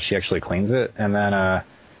like that. She actually cleans it. And then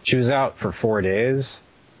she was out for 4 days,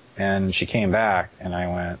 and she came back, and I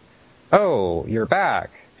went, "Oh, you're back."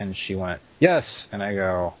 And she went, "Yes." And I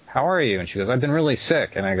go, "How are you?" And she goes, "I've been really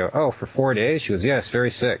sick." And I go, "Oh, for 4 days?" She goes, "Yes, very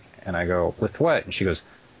sick." And I go, "With what?" And she goes,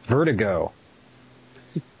 "Vertigo."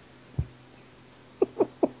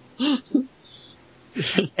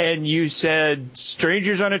 And you said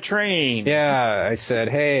strangers on a train. Yeah, I said,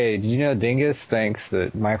 "Hey, did you know Dingus thinks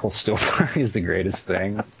that Michael Stuhlbarg is the greatest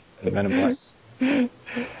thing in Men in Black?"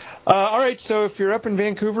 All right, so if you're up in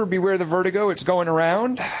Vancouver, beware the vertigo. It's going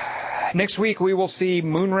around. Next week, we will see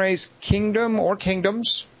Moonrise Kingdom or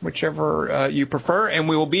Kingdoms, whichever you prefer, and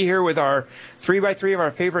we will be here with our 3x3 of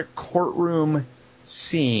our favorite courtroom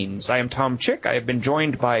scenes. I am Tom Chick. I have been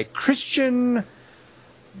joined by Christian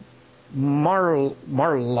Marlowski.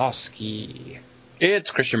 It's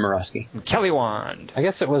Christian Morosky. And Kelly Wand. I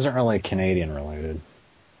guess it wasn't really Canadian related.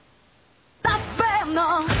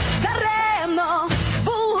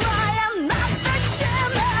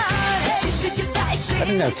 I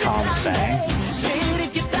didn't know Tom sang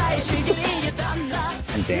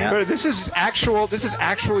and danced. This is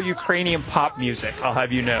actual Ukrainian pop music, I'll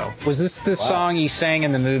have you know. Was this the song you sang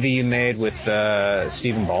in the movie you made with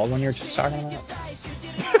Stephen Baldwin you were just talking about?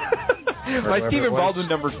 My Stephen Baldwin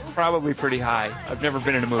number's probably pretty high. I've never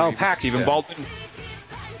been in a movie with Paxton. Stephen Baldwin.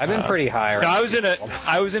 I've been pretty high. No, I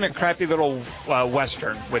was in a crappy little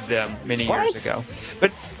western with them many years ago.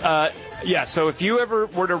 But yeah, so if you ever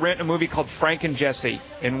were to rent a movie called Frank and Jesse,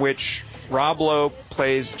 in which Rob Lowe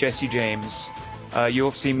plays Jesse James,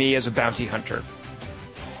 you'll see me as a bounty hunter.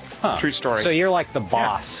 Huh. True story. So you're like the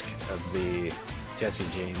Bosk of the Jesse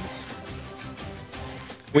James.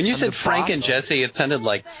 When you I'm said the Frank boss. and Jesse, it sounded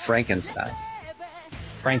like Frankenstein.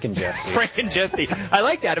 Frank and Jesse. Frank and Jesse. I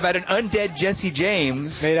like that about an undead Jesse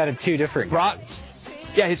James. Made out of two different guys.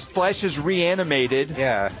 Yeah, his flesh is reanimated.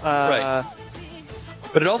 Yeah. Right.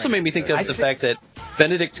 But it also made me think of I the see- fact that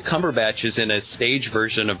Benedict Cumberbatch is in a stage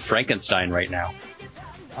version of Frankenstein right now.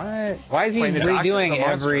 What? Why is he Playing the doctor, redoing the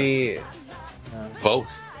monster. every... Both.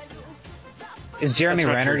 Is Jeremy That's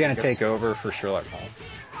not Renner true, going I to guess. take over for Sherlock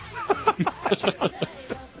Holmes?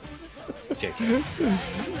 JK.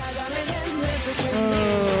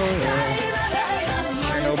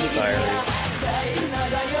 Chernobyl Diaries.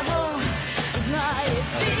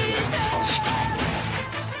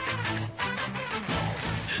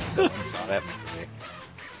 No one saw that movie.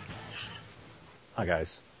 Hi,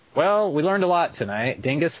 guys. Well, we learned a lot tonight.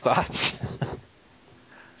 Dingus, thoughts?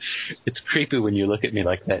 It's creepy when you look at me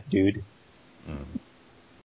like that, dude.